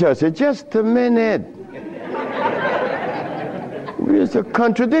 The judge said, just a minute. There's a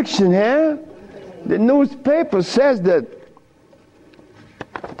contradiction here. The newspaper says that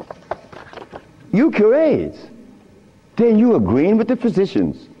you cure AIDS. Then you agreeing with the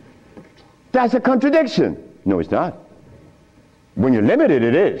physicians. That's a contradiction. No, it's not. When you're limited,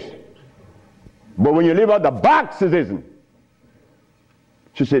 it is. But when you leave out the box, it isn't.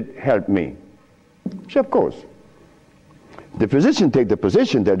 She said, help me. She said, of course. The physician take the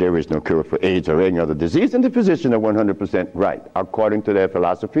position that there is no cure for AIDS or any other disease, and the physician are 100% right, according to their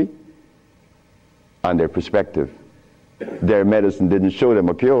philosophy and their perspective. Their medicine didn't show them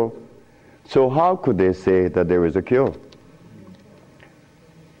a cure. So how could they say that there is a cure?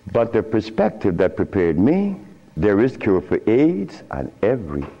 But the perspective that prepared me, there is cure for AIDS and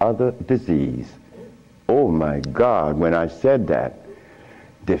every other disease. Oh my God, when I said that,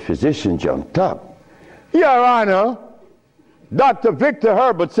 the physician jumped up. Your Honor, Dr. Victor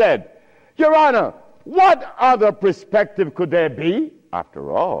Herbert said, Your Honor, what other perspective could there be?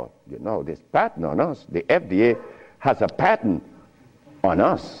 After all, you know, this patent on us, the FDA has a patent on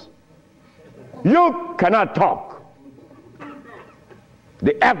us. You cannot talk.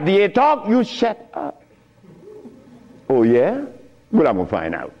 The FDA talk, you shut up. Oh yeah? Well, I'm gonna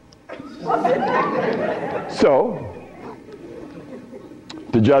find out. So,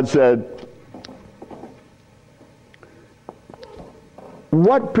 the judge said,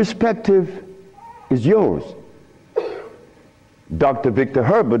 what perspective is yours? Dr. Victor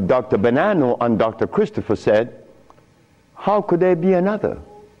Herbert, Dr. Bonanno, and Dr. Christopher said, how could there be another?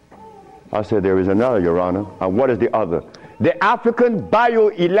 I said, there is another, Your Honor. And what is the other? The African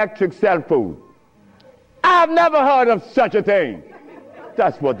bioelectric cell food. I've never heard of such a thing.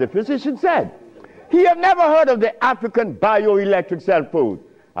 That's what the physician said. He have never heard of the African bioelectric cell food.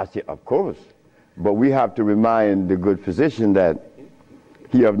 I said, of course. But we have to remind the good physician that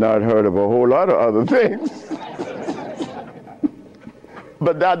he have not heard of a whole lot of other things.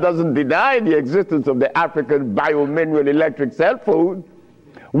 But that doesn't deny the existence of the African biomineral electric cell food.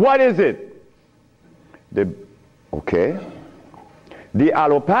 What is it? The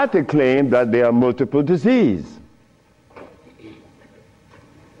allopathic claim that there are multiple diseases.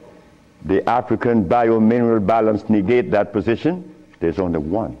 The African biomineral balance negate that position. There's only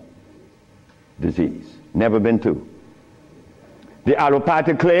one. disease. Never been to. The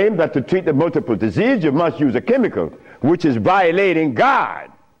allopathic claim that to treat the multiple disease, you must use a chemical, which is violating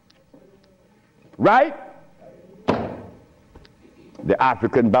God. Right? The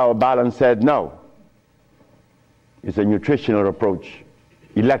African biobalance said no. It's a nutritional approach,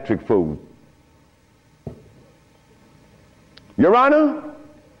 electric food. Your Honor,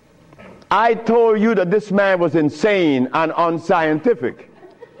 I told you that this man was insane and unscientific.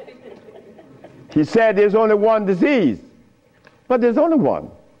 He said there's only one disease, but there's only one.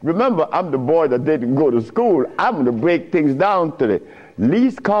 Remember, I'm the boy that didn't go to school. I'm going to break things down to the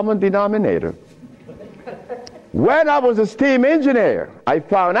least common denominator. When I was a steam engineer, I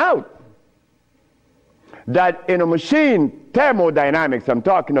found out that in a machine, thermodynamics I'm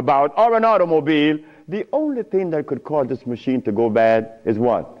talking about, or an automobile, the only thing that could cause this machine to go bad is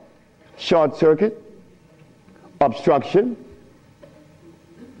what? Short circuit, obstruction,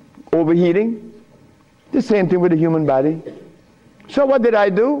 overheating. The same thing with the human body. So what did I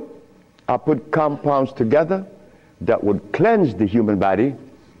do? I put compounds together that would cleanse the human body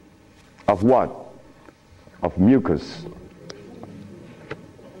of what? Of mucus.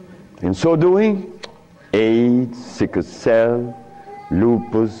 In so doing, AIDS, sickle cell,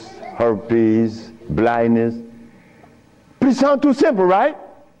 lupus, herpes, blindness. But it sounds too simple, right?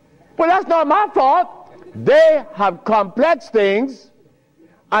 Well, that's not my fault. They have complex things,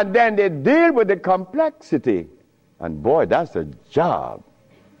 and then they deal with the complexity. And boy, that's a job.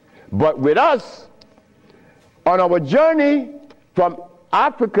 But with us, on our journey from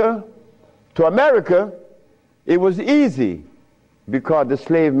Africa to America, it was easy because the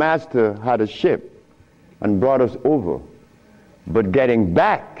slave master had a ship and brought us over. But getting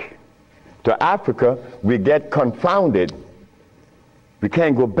back to Africa, we get confounded. We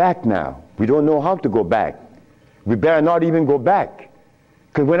can't go back now. We don't know how to go back. We better not even go back.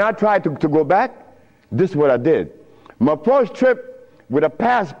 Because when I tried to go back, this is what I did. My first trip with a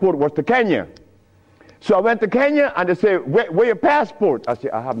passport was to Kenya. So I went to Kenya and they said, where your passport? I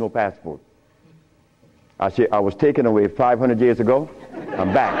said, I have no passport. I said, I was taken away 500 years ago.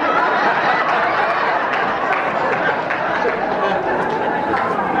 I'm back.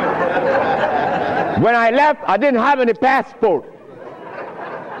 When I left, I didn't have any passport.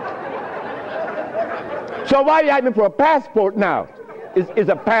 So why are you asking me for a passport now? Is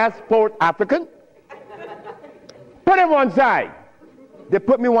a passport African? Put him one side. They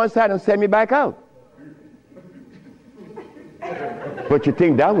put me one side and send me back out. But you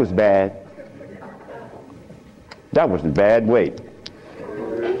think that was bad? That wasn't bad. Wait.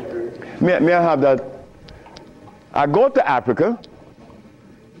 May I have that? I go to Africa.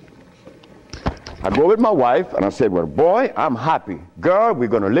 I go with my wife, and I said, well, boy, I'm happy. Girl, we're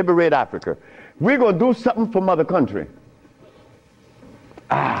going to liberate Africa. We're going to do something for mother country.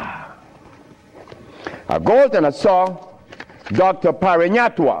 I go and I saw Dr.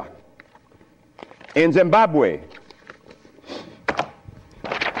 Parinyatwa in Zimbabwe.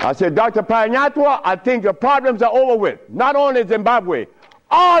 I said, Dr. Parinyatwa, I think your problems are over with. Not only Zimbabwe,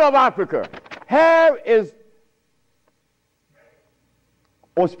 all of Africa. Here is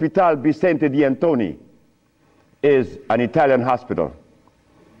Hospital Vicente di Antoni, is an Italian hospital.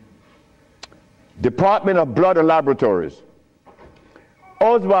 Department of Blood and Laboratories.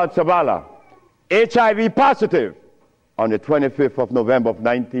 Oswald Zavala, HIV positive on the 25th of November of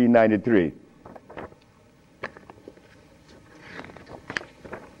 1993.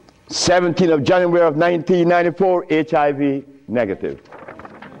 17th of January of 1994, HIV negative.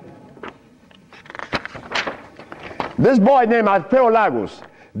 This boy named Alfeo Lagos,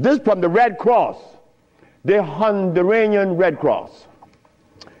 this from the Red Cross, the Honduran Red Cross.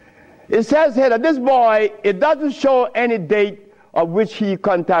 It says here that this boy, it doesn't show any date of which he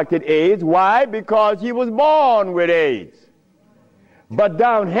contracted AIDS. Why? Because he was born with AIDS. But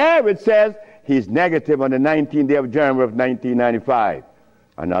down here it says he's negative on the 19th day of January of 1995.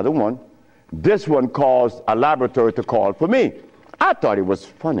 Another one. This one caused a laboratory to call for me. I thought it was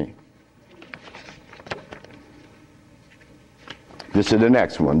funny. This is the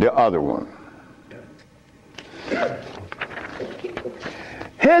next one, the other one.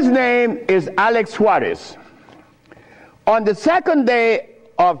 His name is Alex Suarez. On the second day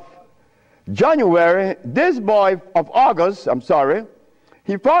of January, this boy of August,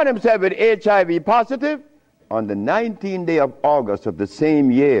 he found himself with HIV positive. On the 19th day of August of the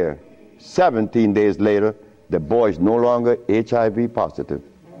same year, 17 days later, the boy is no longer HIV positive.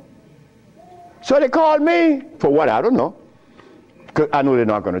 So they called me for what? I don't know. Because I know they're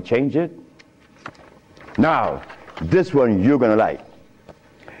not going to change it. Now, this one you're going to like.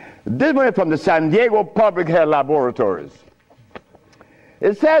 This one is from the San Diego Public Health Laboratories.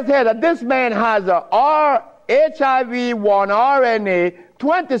 It says here that this man has a HIV-1 RNA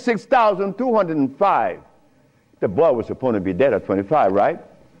 26,205. The boy was supposed to be dead at 25, right?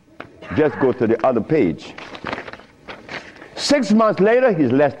 Just go to the other page. 6 months later,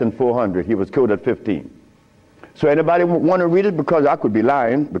 he's less than 400. He was killed at 15. So anybody want to read it? Because I could be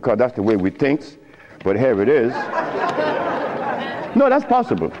lying, because that's the way we think. But here it is. No, that's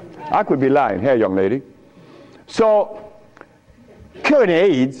possible. I could be lying. Here, young lady. So, curing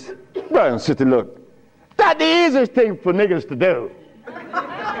AIDS, brother and sister, look, that's the easiest thing for niggas to do.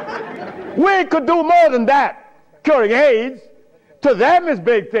 We could do more than that. Curing AIDS, to them is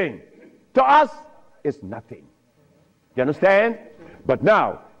big thing. To us, it's nothing. You understand? But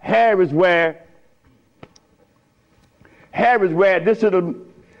now, here is where this little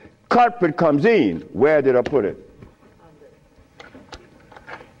culprit comes in. Where did I put it?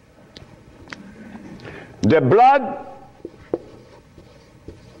 The blood,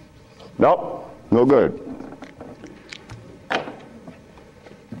 no, no good.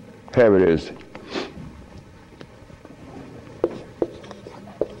 Here it is.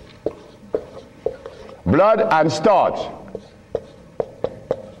 Blood and starch.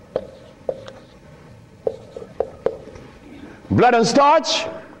 Blood and starch.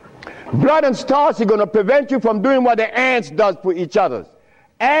 Blood and starch is going to prevent you from doing what the ants does for each other.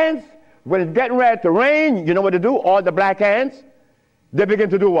 Ants, when it's getting ready to rain, you know what they do? All the black ants, they begin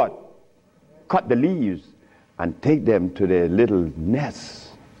to do what? Cut the leaves and take them to their little nests.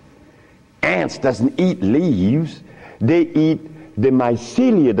 Ants doesn't eat leaves. They eat the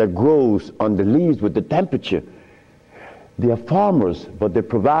mycelia that grows on the leaves with the temperature. They are farmers, but they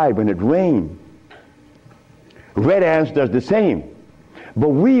provide when it rains. Red ants does the same. But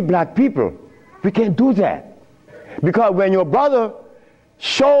we black people, we can't do that. Because when your brother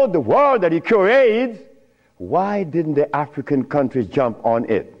showed the world that he cured AIDS, why didn't the African countries jump on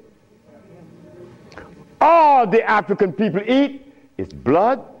it? All the African people eat is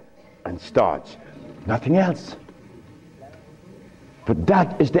blood and starch, nothing else. But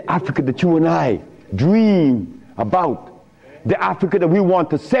that is the Africa that you and I dream about. The Africa that we want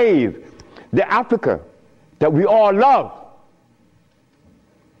to save. The Africa that we all love.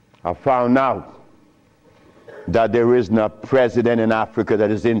 I found out that there is no president in Africa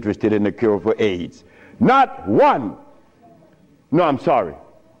that is interested in the cure for AIDS. Not one. No, I'm sorry.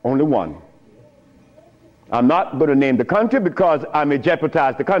 Only one. I'm not going to name the country because I may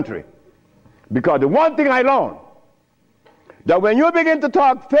jeopardize the country. Because the one thing I learned, that when you begin to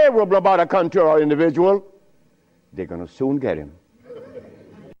talk favorable about a country or individual, they're going to soon get him.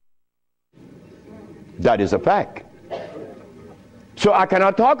 That is a fact. So I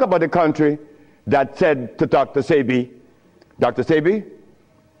cannot talk about the country that said to Dr. Sebi, Dr. Sebi,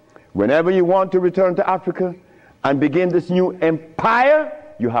 whenever you want to return to Africa and begin this new empire,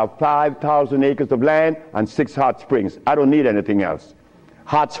 you have 5,000 acres of land and 6 hot springs. I don't need anything else.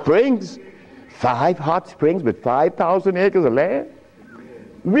 Hot springs? 5 hot springs with 5,000 acres of land?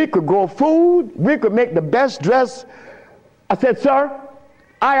 We could grow food. We could make the best dress. I said, sir,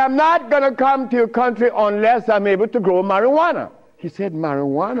 I am not going to come to your country unless I'm able to grow marijuana. He said,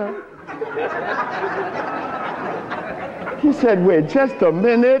 marijuana? He said, wait just a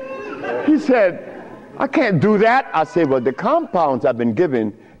minute. He said, I can't do that. I said, well, the compounds I've been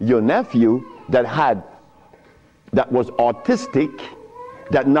giving your nephew that was autistic,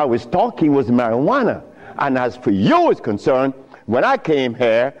 that now is talking, was marijuana. And as for you is concerned, when I came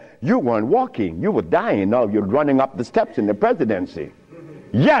here, you weren't walking. You were dying. Now you're running up the steps in the presidency.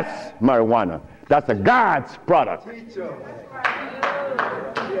 Yes, marijuana. That's a God's product.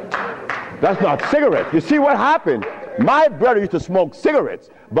 That's not cigarettes. You see what happened? My brother used to smoke cigarettes,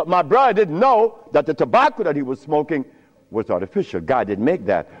 but my brother didn't know that the tobacco that he was smoking was artificial. God didn't make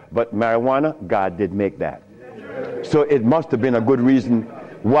that. But marijuana, God did make that. So it must have been a good reason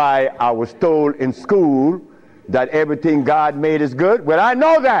why I was told in school that everything God made is good. Well, I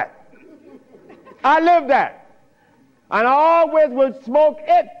know that. I live that. And I always will smoke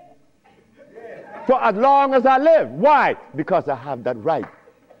it for as long as I live. Why? Because I have that right.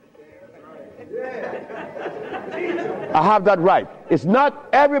 I have that right. It's not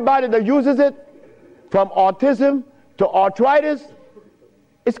everybody that uses it, from autism to arthritis,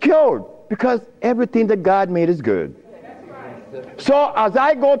 is cured, because everything that God made is good. So as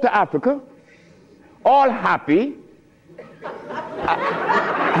I go to Africa, all happy,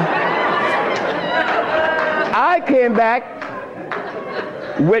 I came back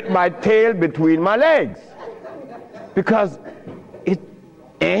with my tail between my legs, because it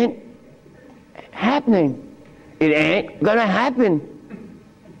ain't happening. It ain't gonna happen.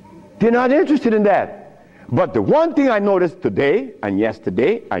 They're not interested in that. But the one thing I noticed today and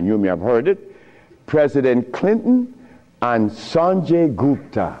yesterday, and you may have heard it, President Clinton and Sanjay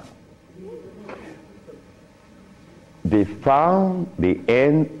Gupta, they found the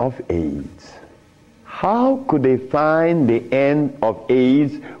end of AIDS. How could they find the end of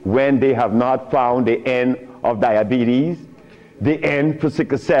AIDS when they have not found the end of diabetes, the end for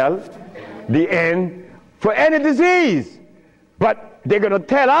sickle cell, the end for any disease? But they're going to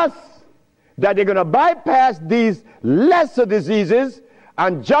tell us that they're going to bypass these lesser diseases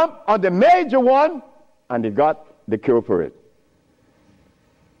and jump on the major one, and they got the cure for it.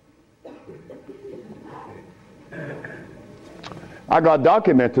 I got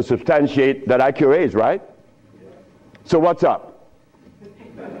documents to substantiate that I cure AIDS, right? So what's up?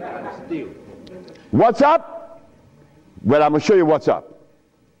 What's up? Well, I'm going to show you what's up.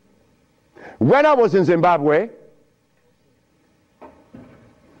 When I was in Zimbabwe,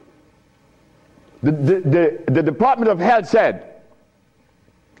 the Department of Health said,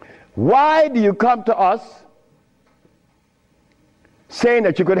 why do you come to us saying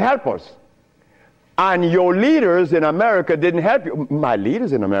that you could help us? And your leaders in America didn't help you. My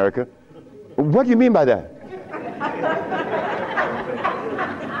leaders in America? What do you mean by that?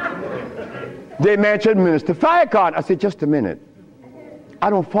 They mentioned Minister Farrakhan. I said, just a minute.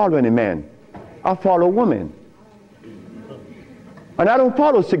 I don't follow any man. I follow women. And I don't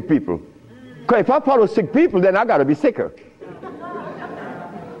follow sick people. Because if I follow sick people, then I got to be sicker.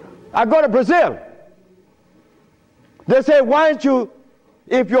 I go to Brazil. They say, why don't you,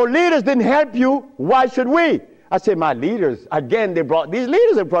 if your leaders didn't help you, why should we? I say, my leaders, again, they brought these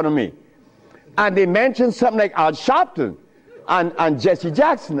leaders in front of me. And they mentioned something like Al Sharpton and Jesse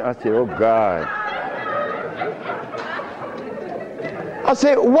Jackson. I said, oh, God. I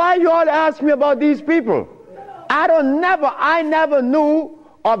said, why you all ask me about these people? I never knew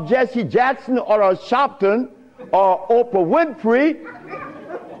of Jesse Jackson or Al Sharpton or Oprah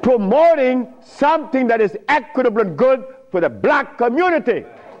Winfrey promoting something that is equitable and good for the black community.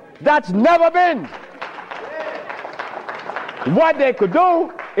 That's never been. What they could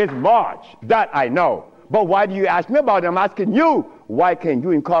do is march. That I know. But why do you ask me about it? I'm asking you, why can't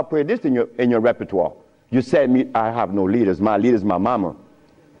you incorporate this in your repertoire? You said me, I have no leaders. My leader's my mama.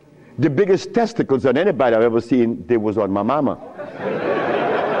 The biggest testicles on anybody I've ever seen, they was on my mama.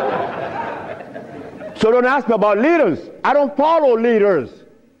 So don't ask me about leaders. I don't follow leaders.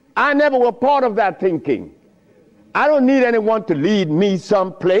 I never was part of that thinking. I don't need anyone to lead me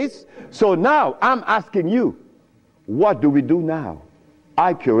someplace. So now I'm asking you, what do we do now?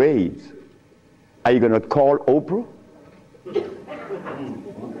 I cure AIDS. Are you going to call Oprah?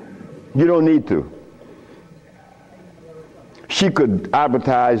 You don't need to. She could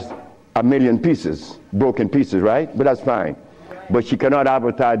advertise 1 million pieces, broken pieces, right? But that's fine. But she cannot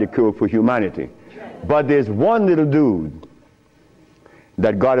advertise the cure for humanity. But there's one little dude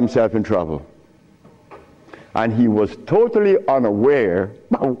that got himself in trouble. And he was totally unaware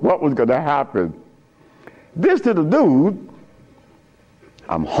of what was going to happen. This little dude,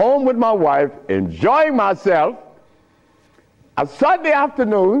 I'm home with my wife, enjoying myself, a Sunday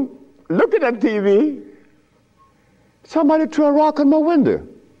afternoon, looking at TV, somebody threw a rock on my window.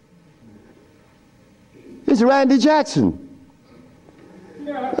 It's Randy Jackson.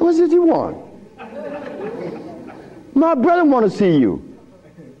 What did you want? My brother want to see you.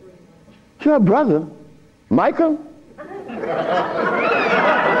 Your brother? Michael?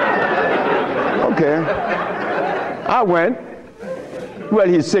 Okay. I went. Well,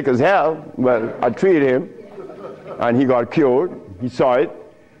 he's sick as hell. Well, I treated him, and he got cured. He saw it,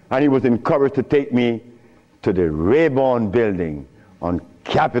 and he was encouraged to take me to the Rayburn building on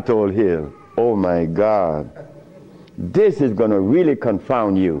Capitol Hill. Oh, my God. This is going to really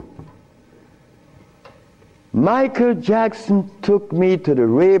confound you. Michael Jackson took me to the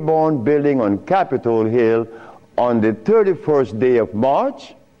Rayburn building on Capitol Hill on the 31st day of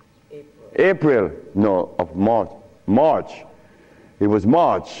March. April. No, of March. March. It was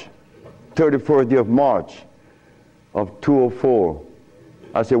March. 31st day of March of 2004.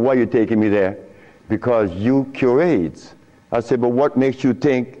 I said, why are you taking me there? Because you cure AIDS. I said, but what makes you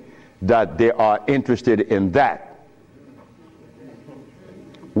think that they are interested in that?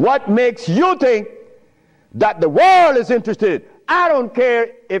 What makes you think that the world is interested? I don't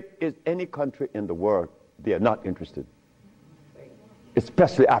care if it's any country in the world, they are not interested.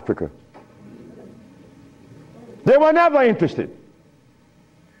 Especially Africa. They were never interested.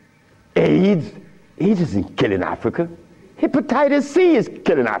 AIDS isn't killing Africa. Hepatitis C is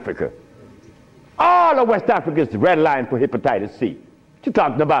killing Africa. All of West Africa is the red line for hepatitis C. What you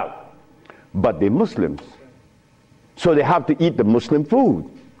talking about? But they're Muslims. So they have to eat the Muslim food,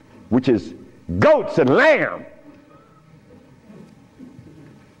 which is goats and lamb.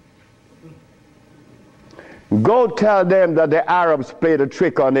 Go tell them that the Arabs played a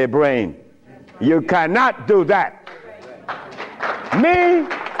trick on their brain. You cannot do that. Me,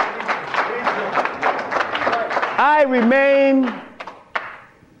 I remain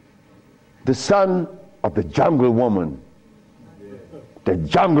the son of the jungle woman. The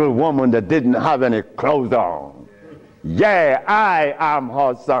jungle woman that didn't have any clothes on. Yeah, I am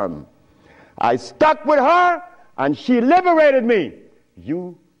her son. I stuck with her and she liberated me.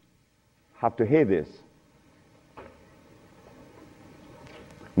 You have to hear this.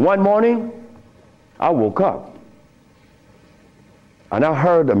 One morning, I woke up and I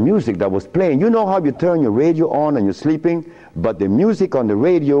heard the music that was playing. You know how you turn your radio on and you're sleeping, but the music on the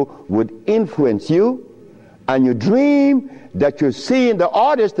radio would influence you, and you dream that you're seeing the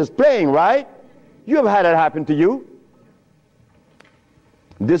artist is playing, right? You have had that happen to you.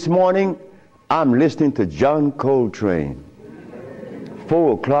 This morning, I'm listening to John Coltrane.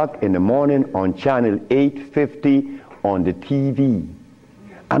 4 o'clock in the morning on channel 850 on the TV.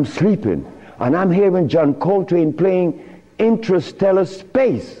 I'm sleeping, and I'm hearing John Coltrane playing Interstellar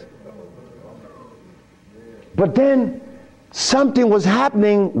Space. But then something was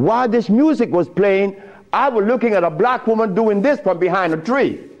happening while this music was playing. I was looking at a black woman doing this from behind a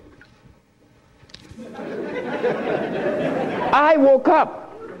tree. I woke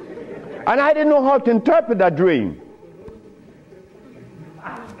up, and I didn't know how to interpret that dream.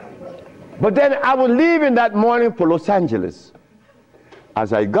 But then I was leaving that morning for Los Angeles.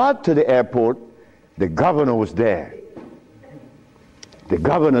 As I got to the airport, the governor was there. The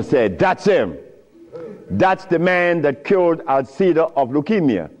governor said, "That's him. That's the man that cured Alcida of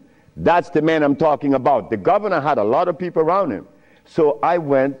leukemia. That's the man I'm talking about." The governor had a lot of people around him. So I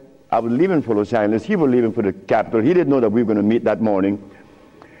went. I was leaving for Los Angeles. He was leaving for the capital. He didn't know that we were going to meet that morning.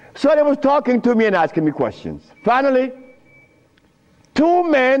 So they was talking to me and asking me questions. Finally, 2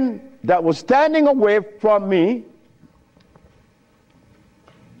 men that were standing away from me,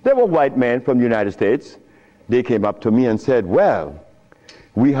 they were white men from the United States. They came up to me and said, "Well,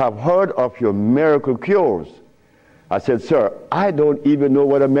 we have heard of your miracle cures." I said, "Sir, I don't even know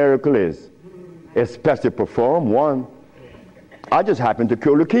what a miracle is, especially perform one. I just happen to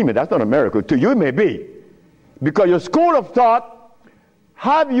cure leukemia. That's not a miracle. To you it may be. Because your school of thought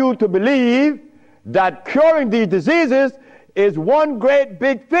have you to believe that curing these diseases is one great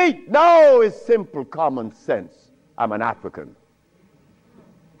big feat. No, it's simple common sense. I'm an African.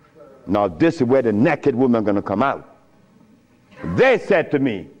 Now this is where the naked woman going to come out. They said to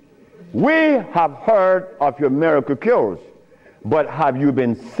me, "We have heard of your miracle cures, but have you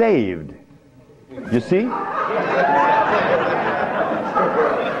been saved?" You see?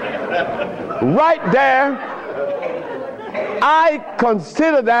 Right there, I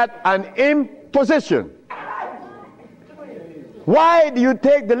consider that an imposition. Why do you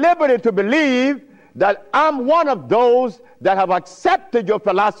take the liberty to believe that I'm one of those that have accepted your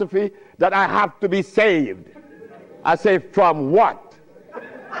philosophy that I have to be saved? I say, from what?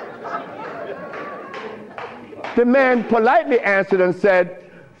 The man politely answered and said,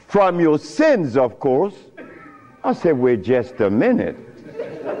 "From your sins, of course." I said, "Wait just a minute."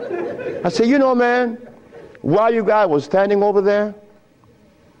 I said, "You know, man, while you guys was standing over there,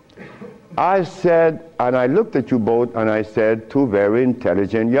 I said," and I looked at you both, and I said, "Two very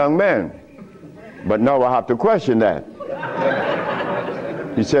intelligent young men. But now I have to question that."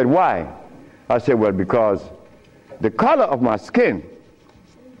 He said, "Why?" I said, "Well, because the color of my skin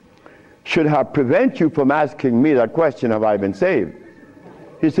should have prevented you from asking me that question, have I been saved?"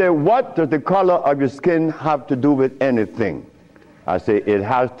 He said, "What does the color of your skin have to do with anything?" I say, "It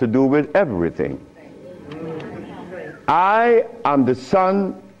has to do with everything. I am the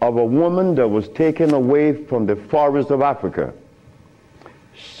son of a woman that was taken away from the forest of Africa.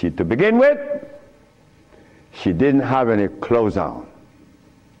 To begin with, she didn't have any clothes on.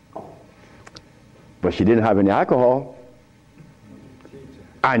 But she didn't have any alcohol.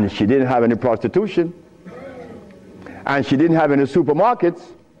 And she didn't have any prostitution. And she didn't have any supermarkets.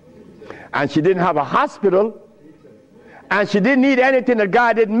 And she didn't have a hospital. And she didn't need anything that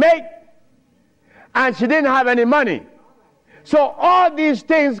God didn't make. And she didn't have any money. So all these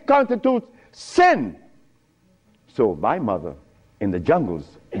things constitute sin. So my mother in the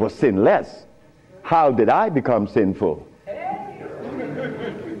jungles was sinless. How did I become sinful?"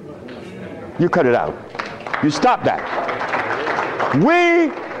 You cut it out. You stop that.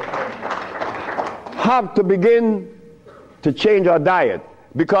 We have to begin to change our diet,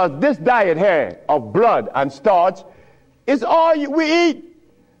 because this diet here of blood and starch is all we eat.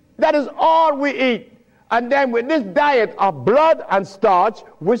 That is all we eat. And then with this diet of blood and starch,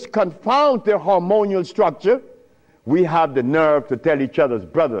 which confounds their hormonal structure, we have the nerve to tell each other,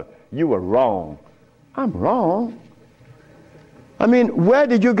 brother, you were wrong. I'm wrong? I mean, where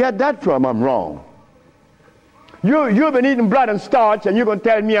did you get that from, I'm wrong? You've been eating blood and starch, and you're going to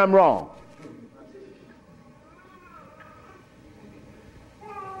tell me I'm wrong.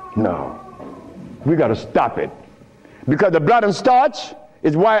 No. We got to stop it. Because the blood and starch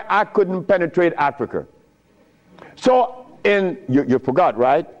is why I couldn't penetrate Africa. So, you forgot,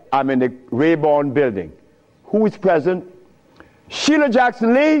 right? I'm in the Rayborn building. Who is present? Sheila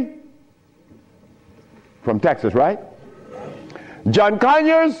Jackson Lee from Texas, right? John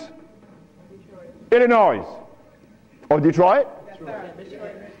Conyers, Illinois. Or Detroit?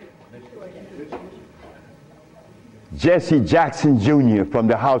 Jesse Jackson Jr. from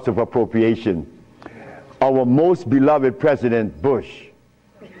the House of Appropriation. Our most beloved President Bush.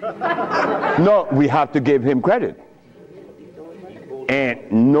 No, we have to give him credit.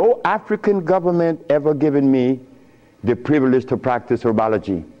 And no African government ever given me the privilege to practice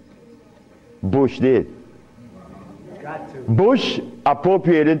herbology. Bush did. Bush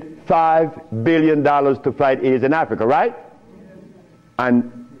appropriated $5 billion to fight AIDS in Africa, right?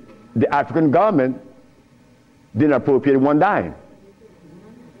 And the African government didn't appropriate one dime.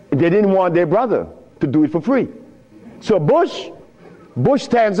 They didn't want their brother to do it for free. So Bush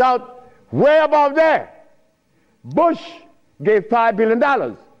stands out way above there. Bush gave $5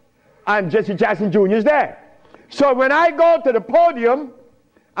 billion, and Jesse Jackson Jr. is there. So when I go to the podium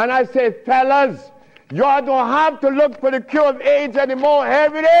and I say, fellas, y'all don't have to look for the cure of AIDS anymore.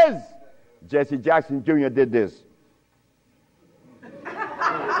 Here it is. Jesse Jackson Jr. did this.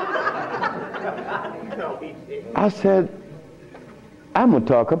 I said, I'm going to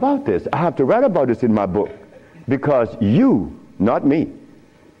talk about this. I have to write about this in my book. Because you, not me,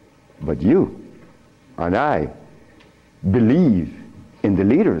 but you and I believe in the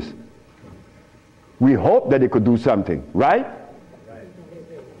leaders. We hope that they could do something, right?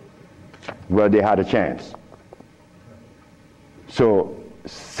 Well, they had a chance. So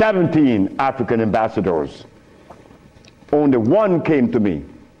 17 African ambassadors. Only one came to me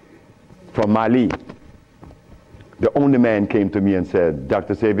from Mali. The only man came to me and said,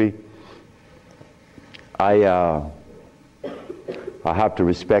 Dr. Sebi, I have to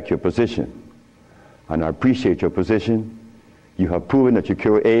respect your position, and I appreciate your position. You have proven that you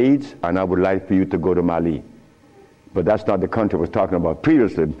cure AIDS, and I would like for you to go to Mali. But that's not the country I was talking about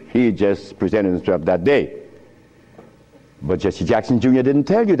previously. He just presented himself that day. But Jesse Jackson Jr. didn't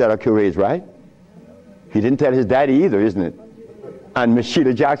tell you that I cure AIDS, right? He didn't tell his daddy either, isn't it? And Miss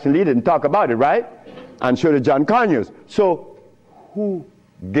Sheila Jackson Lee didn't talk about it, right? And so did John Conyers. So who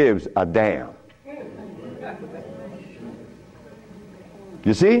gives a damn?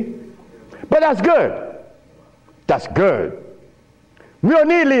 You see? But that's good. That's good. We don't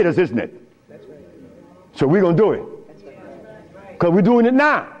need leaders, isn't it? So we're going to do it. Because we're doing it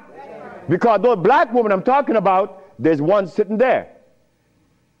now. Because those black women I'm talking about, there's one sitting there.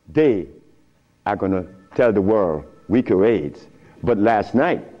 They are going to tell the world we cure AIDS. But last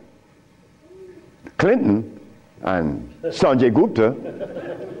night, Clinton and Sanjay Gupta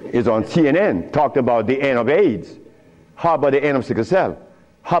is on CNN talked about the end of AIDS. How about the end of sickle cell?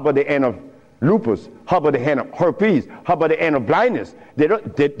 How about the end of lupus? How about the end of herpes? How about the end of blindness? They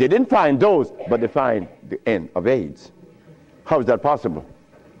didn't find those, but they find the end of AIDS. How is that possible?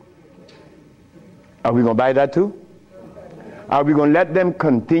 Are we going to buy that too? Are we going to let them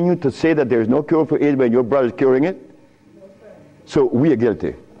continue to say that there is no cure for AIDS when your brother is curing it? So we are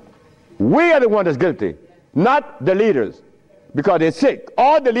guilty. We are the one that's guilty, not the leaders, because they're sick.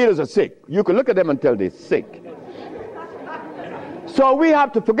 All the leaders are sick. You can look at them and tell they're sick. So we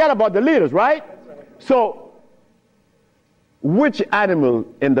have to forget about the leaders, right? So which animal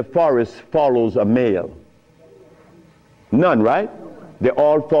in the forest follows a male? None, right? They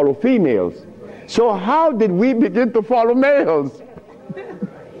all follow females. So how did we begin to follow males?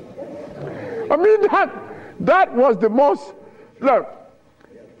 I mean, that was the most, look,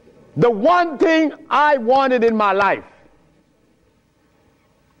 the one thing I wanted in my life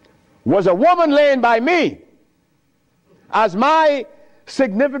was a woman laying by me as my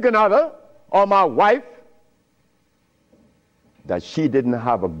significant other or my wife, that she didn't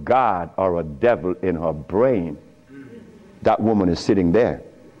have a God or a devil in her brain. That woman is sitting there.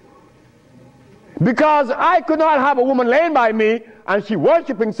 Because I could not have a woman laying by me and she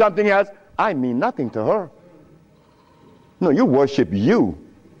worshiping something else. I mean nothing to her. No, you worship you.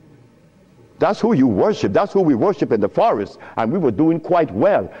 That's who you worship. That's who we worship in the forest. And we were doing quite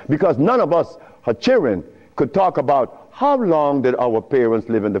well because none of us, her children, could talk about how long did our parents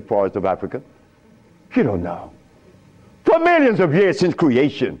live in the forest of Africa. You don't know. For millions of years since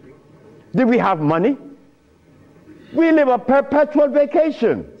creation, did we have money? We live a perpetual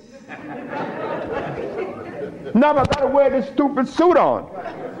vacation. Now I gotta wear this stupid suit on.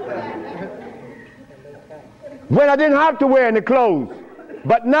 When I didn't have to wear any clothes.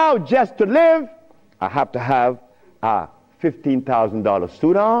 But now just to live, I have to have a $15,000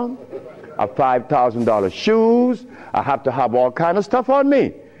 suit on, a $5,000 shoes. I have to have all kind of stuff on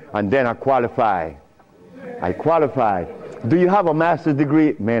me. And then I qualify. I qualify. Do you have a master's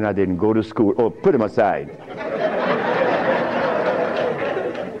degree? Man, I didn't go to school. Oh, put him aside.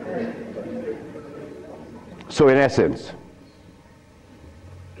 So in essence,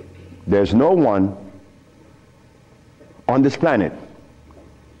 there's no one on this planet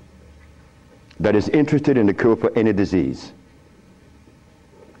that is interested in the cure for any disease.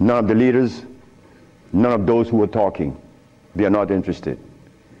 None of the leaders, none of those who are talking, they are not interested.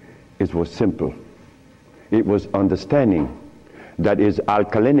 It was simple. It was understanding that is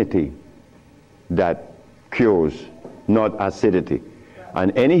alkalinity that cures, not acidity.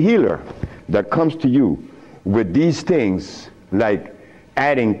 And any healer that comes to you with these things, like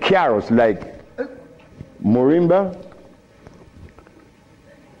adding carrots, like moringa,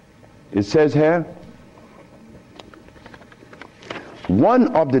 it says here,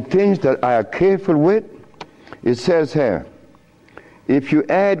 one of the things that I are careful with, it says here, if you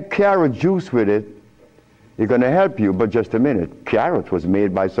add carrot juice with it, it's going to help you. But just a minute, carrot was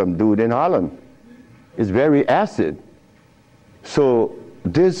made by some dude in Holland. It's very acid. So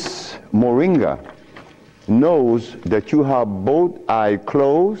this moringa knows that you have both eyes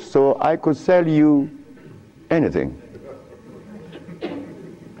closed, so I could sell you anything.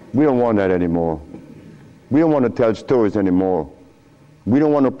 We don't want that anymore. We don't want to tell stories anymore. We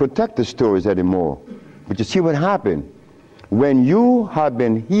don't want to protect the stories anymore. But you see what happened? When you have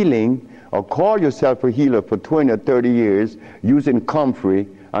been healing or call yourself a healer for 20 or 30 years using comfrey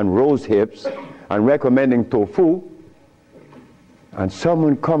and rose hips and recommending tofu, and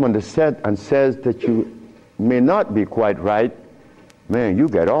someone comes on the set and says that you may not be quite right, man, you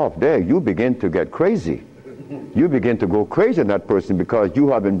get off there. You begin to get crazy. You begin to go crazy on that person because you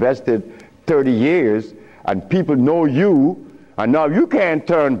have invested 30 years and people know you, and now you can't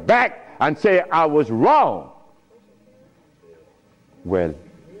turn back and say, I was wrong. Well,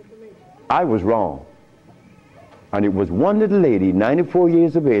 I was wrong. And it was one little lady, 94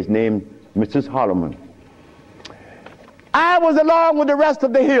 years of age, named Mrs. Holloman. I was along with the rest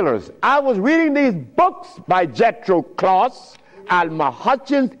of the healers. I was reading these books by Jethro Kloss, Alma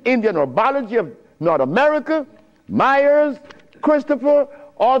Hutchins, Indian Herbology of North America, Myers, Christopher,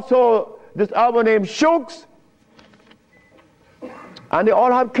 also this other named Shooks. And they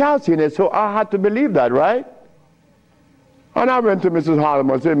all have calcium in it, so I had to believe that, right? And I went to Mrs.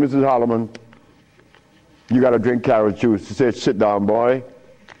 Holloman and said, Mrs. Holloman, you got to drink carrot juice. She said, sit down, boy.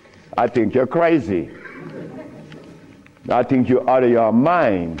 I think you're crazy. I think you're out of your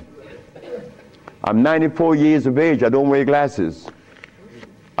mind. I'm 94 years of age. I don't wear glasses.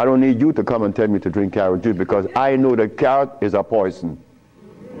 I don't need you to come and tell me to drink carrot juice because I know that carrot is a poison.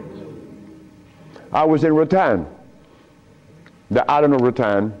 I was in Rattan, the island of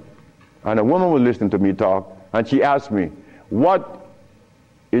Rattan, and a woman was listening to me talk, and she asked me, what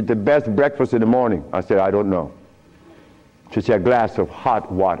is the best breakfast in the morning? I said, I don't know. She said, a glass of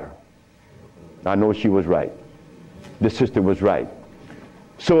hot water. I know she was right. The sister was right.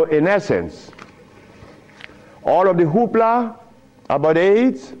 So in essence, all of the hoopla about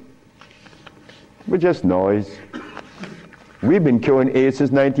AIDS was just noise. We've been curing AIDS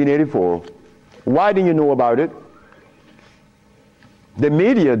since 1984. Why didn't you know about it? The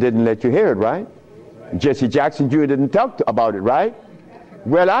media didn't let you hear it, right? Jesse Jackson Jr. didn't talk about it, right?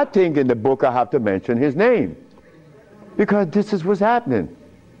 Well, I think in the book I have to mention his name because this is what's happening.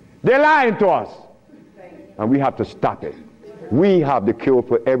 They're lying to us, and we have to stop it. We have the cure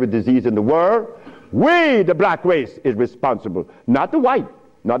for every disease in the world. We, the black race, is responsible. Not the white,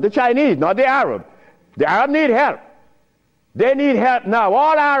 not the Chinese, not the Arab. The Arab need help. They need help now.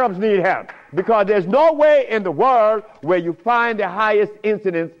 All Arabs need help because there's no way in the world where you find the highest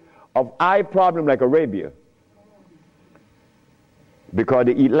incidence of eye problem like Arabia because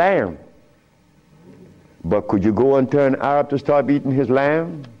they eat lamb. But could you go and tell an Arab to stop eating his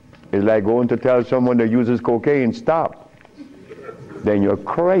lamb? It's like going to tell someone that uses cocaine, stop. Then you're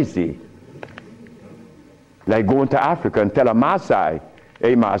crazy. Like going to Africa and tell a Maasai,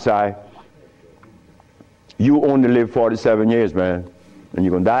 hey Maasai, you only live 47 years, man, and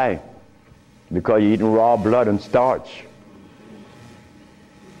you're going to die because you're eating raw blood and starch.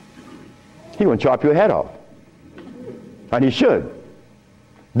 He's going to chop your head off. And he should.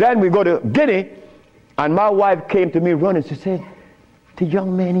 Then we go to Guinea, And my wife came to me running. She said, the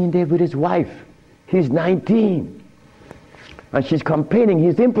young man in there with his wife, he's 19. And she's complaining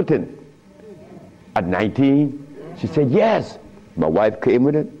he's impotent. At 19, she said, yes. My wife came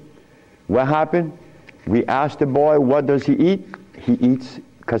with it. What happened? We asked the boy, what does he eat? He eats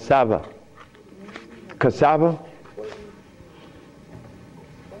cassava. Cassava?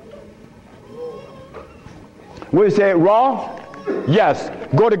 We say raw? Yes.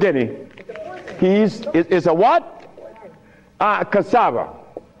 Go to Guinea. It's a what? Cassava.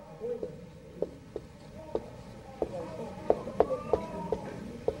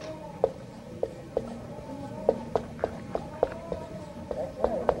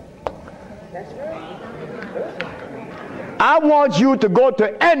 I want you to go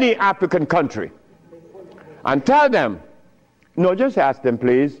to any African country and tell them, no, just ask them,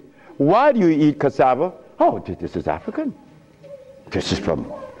 please, why do you eat cassava? Oh, this is African. This is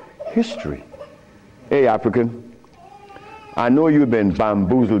from history. Hey, African, I know you've been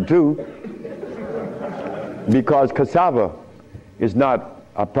bamboozled too, because cassava is not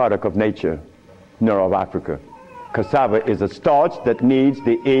a product of nature, nor of Africa. Cassava is a starch that needs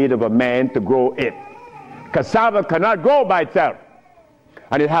the aid of a man to grow it. Cassava cannot grow by itself,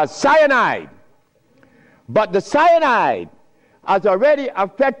 and it has cyanide. But the cyanide has already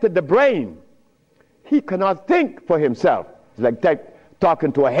affected the brain. He cannot think for himself. It's like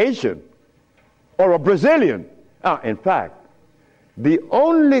talking to a Haitian or a Brazilian. In fact, the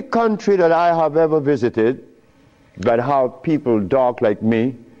only country that I have ever visited that have people dark like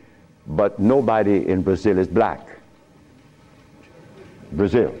me, but nobody in Brazil is black.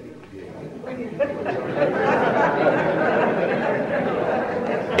 Brazil.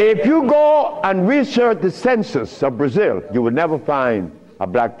 If you go and research the census of Brazil, you will never find a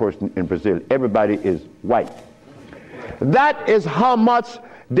black person in Brazil. Everybody is white. That is how much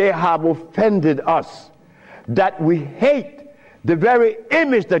they have offended us, that we hate the very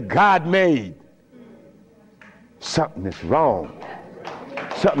image that God made. Something is wrong.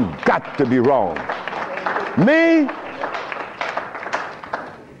 Something got to be wrong. Me,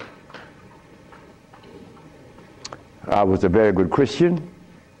 I was a very good Christian,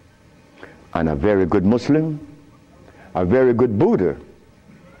 and a very good Muslim, a very good Buddha.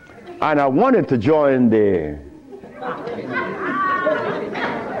 And I wanted to join the,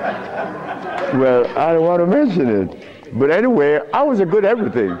 well, I don't want to mention it. But anyway, I was a good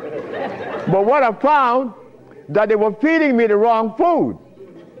everything. But what I found, that they were feeding me the wrong food.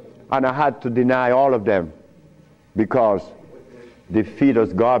 And I had to deny all of them because they feed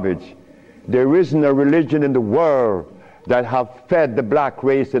us garbage. There isn't a religion in the world that have fed the black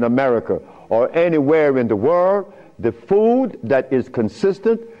race in America or anywhere in the world the food that is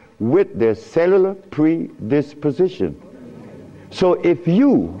consistent with their cellular predisposition. So if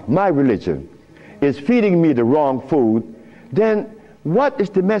you, my religion, is feeding me the wrong food, then what is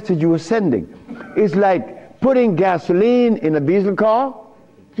the message you are sending? It's like putting gasoline in a diesel car.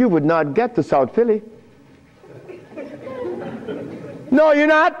 You would not get to South Philly. No, you're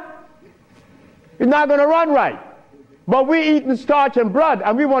not. It's not going to run right. But we're eating starch and blood,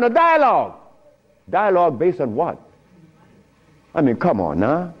 and we want a dialogue. Dialogue based on what? I mean, come on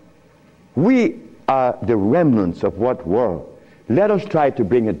now. We are the remnants of what world? Let us try to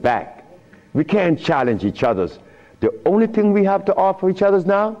bring it back. We can't challenge each other's. The only thing we have to offer each other's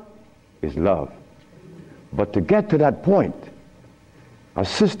now is love. But to get to that point, a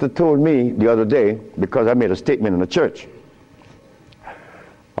sister told me the other day, because I made a statement in the church,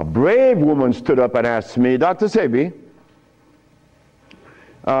 a brave woman stood up and asked me, Dr. Sebi,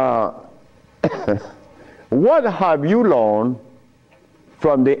 what have you learned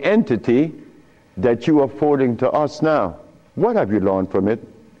from the entity that you are forwarding to us now? What have you learned from it?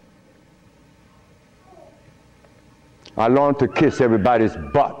 I learned to kiss everybody's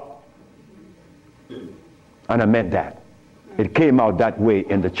butt. And I meant that. It came out that way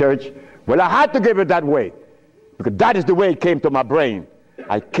in the church. Well, I had to give it that way, because that is the way it came to my brain.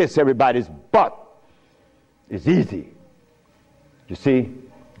 I kiss everybody's butt. It's easy. You see,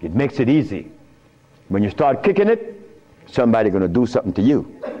 it makes it easy. When you start kicking it, somebody's going to do something to you.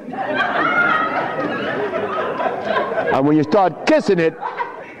 And when you start kissing it,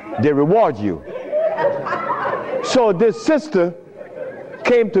 they reward you. So this sister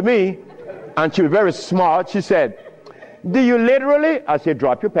came to me, and she was very smart. She said, do you literally? I said,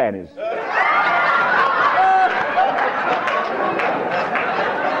 drop your panties.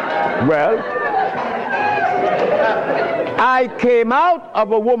 Well, I came out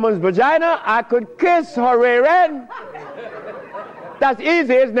of a woman's vagina. I could kiss her rear end. That's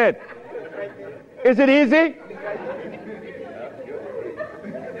easy, isn't it? Is it easy?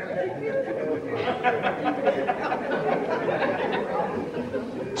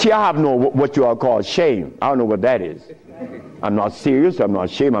 See, I have no what you all call shame. I don't know what that is. I'm not serious. I'm not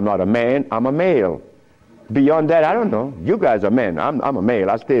ashamed. I'm not a man. I'm a male. Beyond that, I don't know. You guys are men. I'm a male.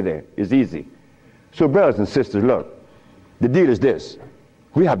 I stay there. It's easy. So brothers and sisters, look. The deal is this.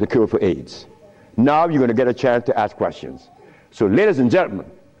 We have the cure for AIDS. Now you're going to get a chance to ask questions. So ladies and gentlemen,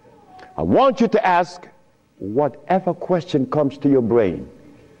 I want you to ask whatever question comes to your brain.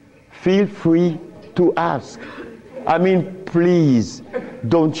 Feel free to ask. I mean, please,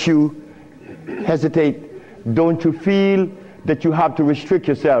 don't you hesitate. Don't you feel that you have to restrict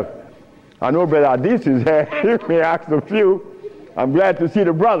yourself. I know Brother Adis is here. He may ask a few. I'm glad to see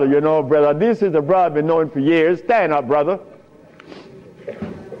the brother. You know, Brother Adis is a brother I've been knowing for years. Stand up, brother.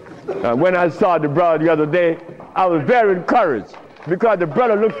 When I saw the brother the other day, I was very encouraged because the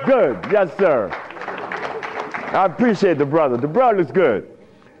brother looks good. Yes, sir. I appreciate the brother. The brother looks good.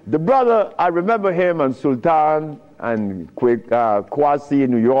 The brother, I remember him on Sultan and Kwasi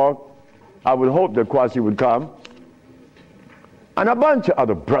in New York. I would hope that Kwasi would come. And a bunch of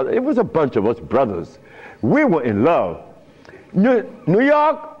other brothers. It was a bunch of us brothers. We were in love. New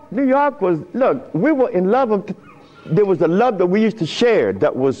York was, look, we were in love. There was a love that we used to share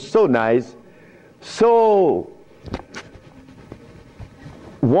that was so nice, so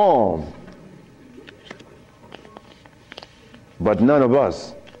warm. But none of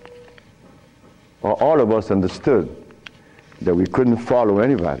us, or all of us, understood that we couldn't follow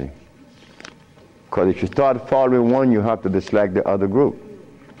anybody. Because if you start following one, you have to dislike the other group.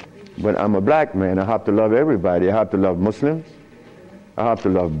 But I'm a black man. I have to love everybody. I have to love Muslims. I have to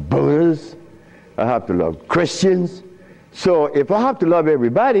love Buddhists. I have to love Christians. So if I have to love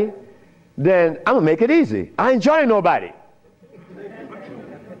everybody, then I'm going to make it easy. I ain't joining nobody.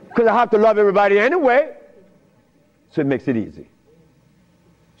 Because I have to love everybody anyway. So it makes it easy.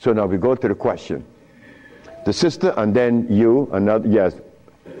 So now we go to the question. The sister and then you, another, yes.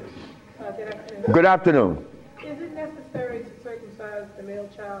 Good afternoon. Is it necessary to circumcise the male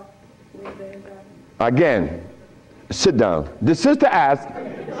child? Again, sit down. The sister asked,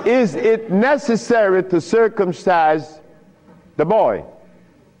 is it necessary to circumcise the boy,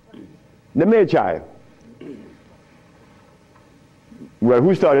 the male child? Well,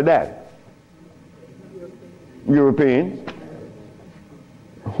 who started that? European.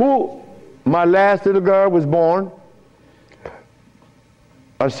 Who? My last little girl was born.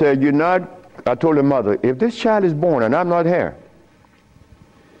 I said, I told her mother, if this child is born and I'm not here,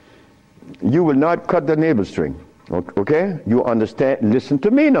 you will not cut the navel string. Okay? You understand? Listen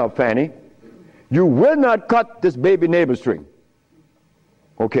to me now, Fanny. You will not cut this baby navel string.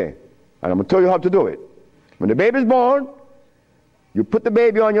 Okay? And I'm going to tell you how to do it. When the baby's born, you put the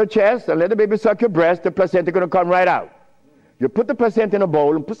baby on your chest and let the baby suck your breast. The placenta is going to come right out. You put the placenta in a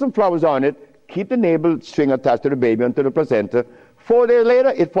bowl and put some flowers on it. Keep the navel string attached to the baby until the placenta. 4 days later,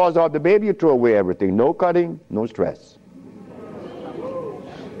 it falls off the baby. You throw away everything. No cutting, no stress.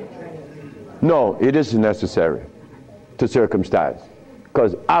 No, it isn't necessary to circumcise,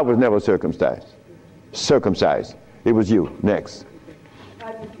 because I was never circumcised. It was you. Next.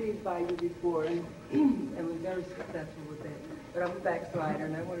 I've been treated by you before and was very successful with it. But I'm a backslider,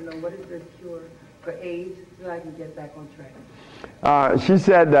 and I want to know, what is the cure for AIDS so I can get back on track? She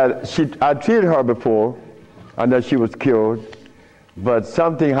said that I treated her before and that she was cured, but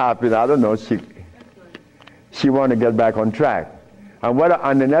something happened. I don't know. She wanted to get back on track.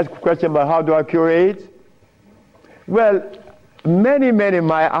 And the next question about how do I cure AIDS? Well, I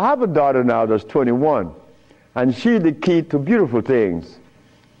have a daughter now that's 21, and she's the key to beautiful things.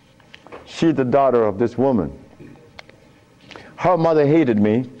 She's the daughter of this woman. Her mother hated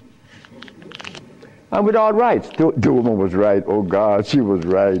me, and with all rights. The woman was right. Oh God, she was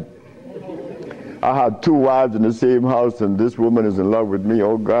right. I had 2 wives in the same house, and this woman is in love with me.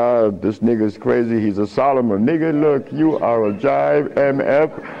 Oh God, this nigga's crazy. He's a Solomon. Nigga, look, you are a jive,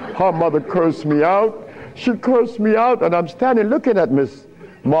 MF. Her mother cursed me out. She cursed me out, and I'm standing looking at Miss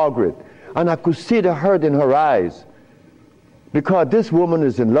Margaret, and I could see the hurt in her eyes, because this woman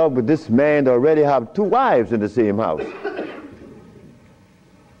is in love with this man that already have 2 wives in the same house.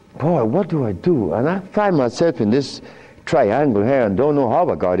 Boy, what do I do? And I find myself in this triangle here and don't know how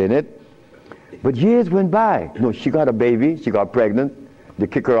I got in it. But years went by. No, she got a baby. She got pregnant. They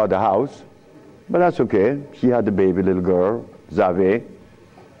kicked her out of the house. But that's okay. She had the baby, little girl, Zave.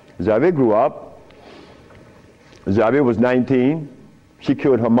 Zave grew up. Zave was 19. She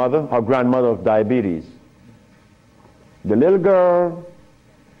cured her mother, her grandmother, of diabetes. The little girl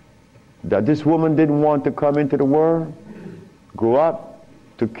that this woman didn't want to come into the world grew up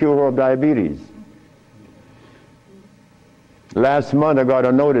to cure her of diabetes. Last month I got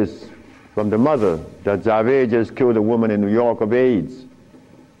a notice from the mother that Xavier just cured a woman in New York of AIDS.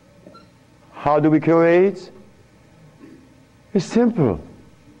 How do we cure AIDS? It's simple.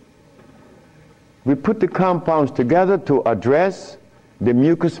 We put the compounds together to address the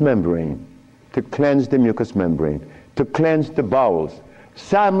mucous membrane, to cleanse the mucous membrane, to cleanse the bowels.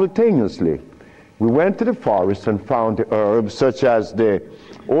 Simultaneously, we went to the forest and found the herbs such as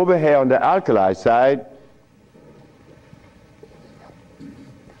over here on the alkali side,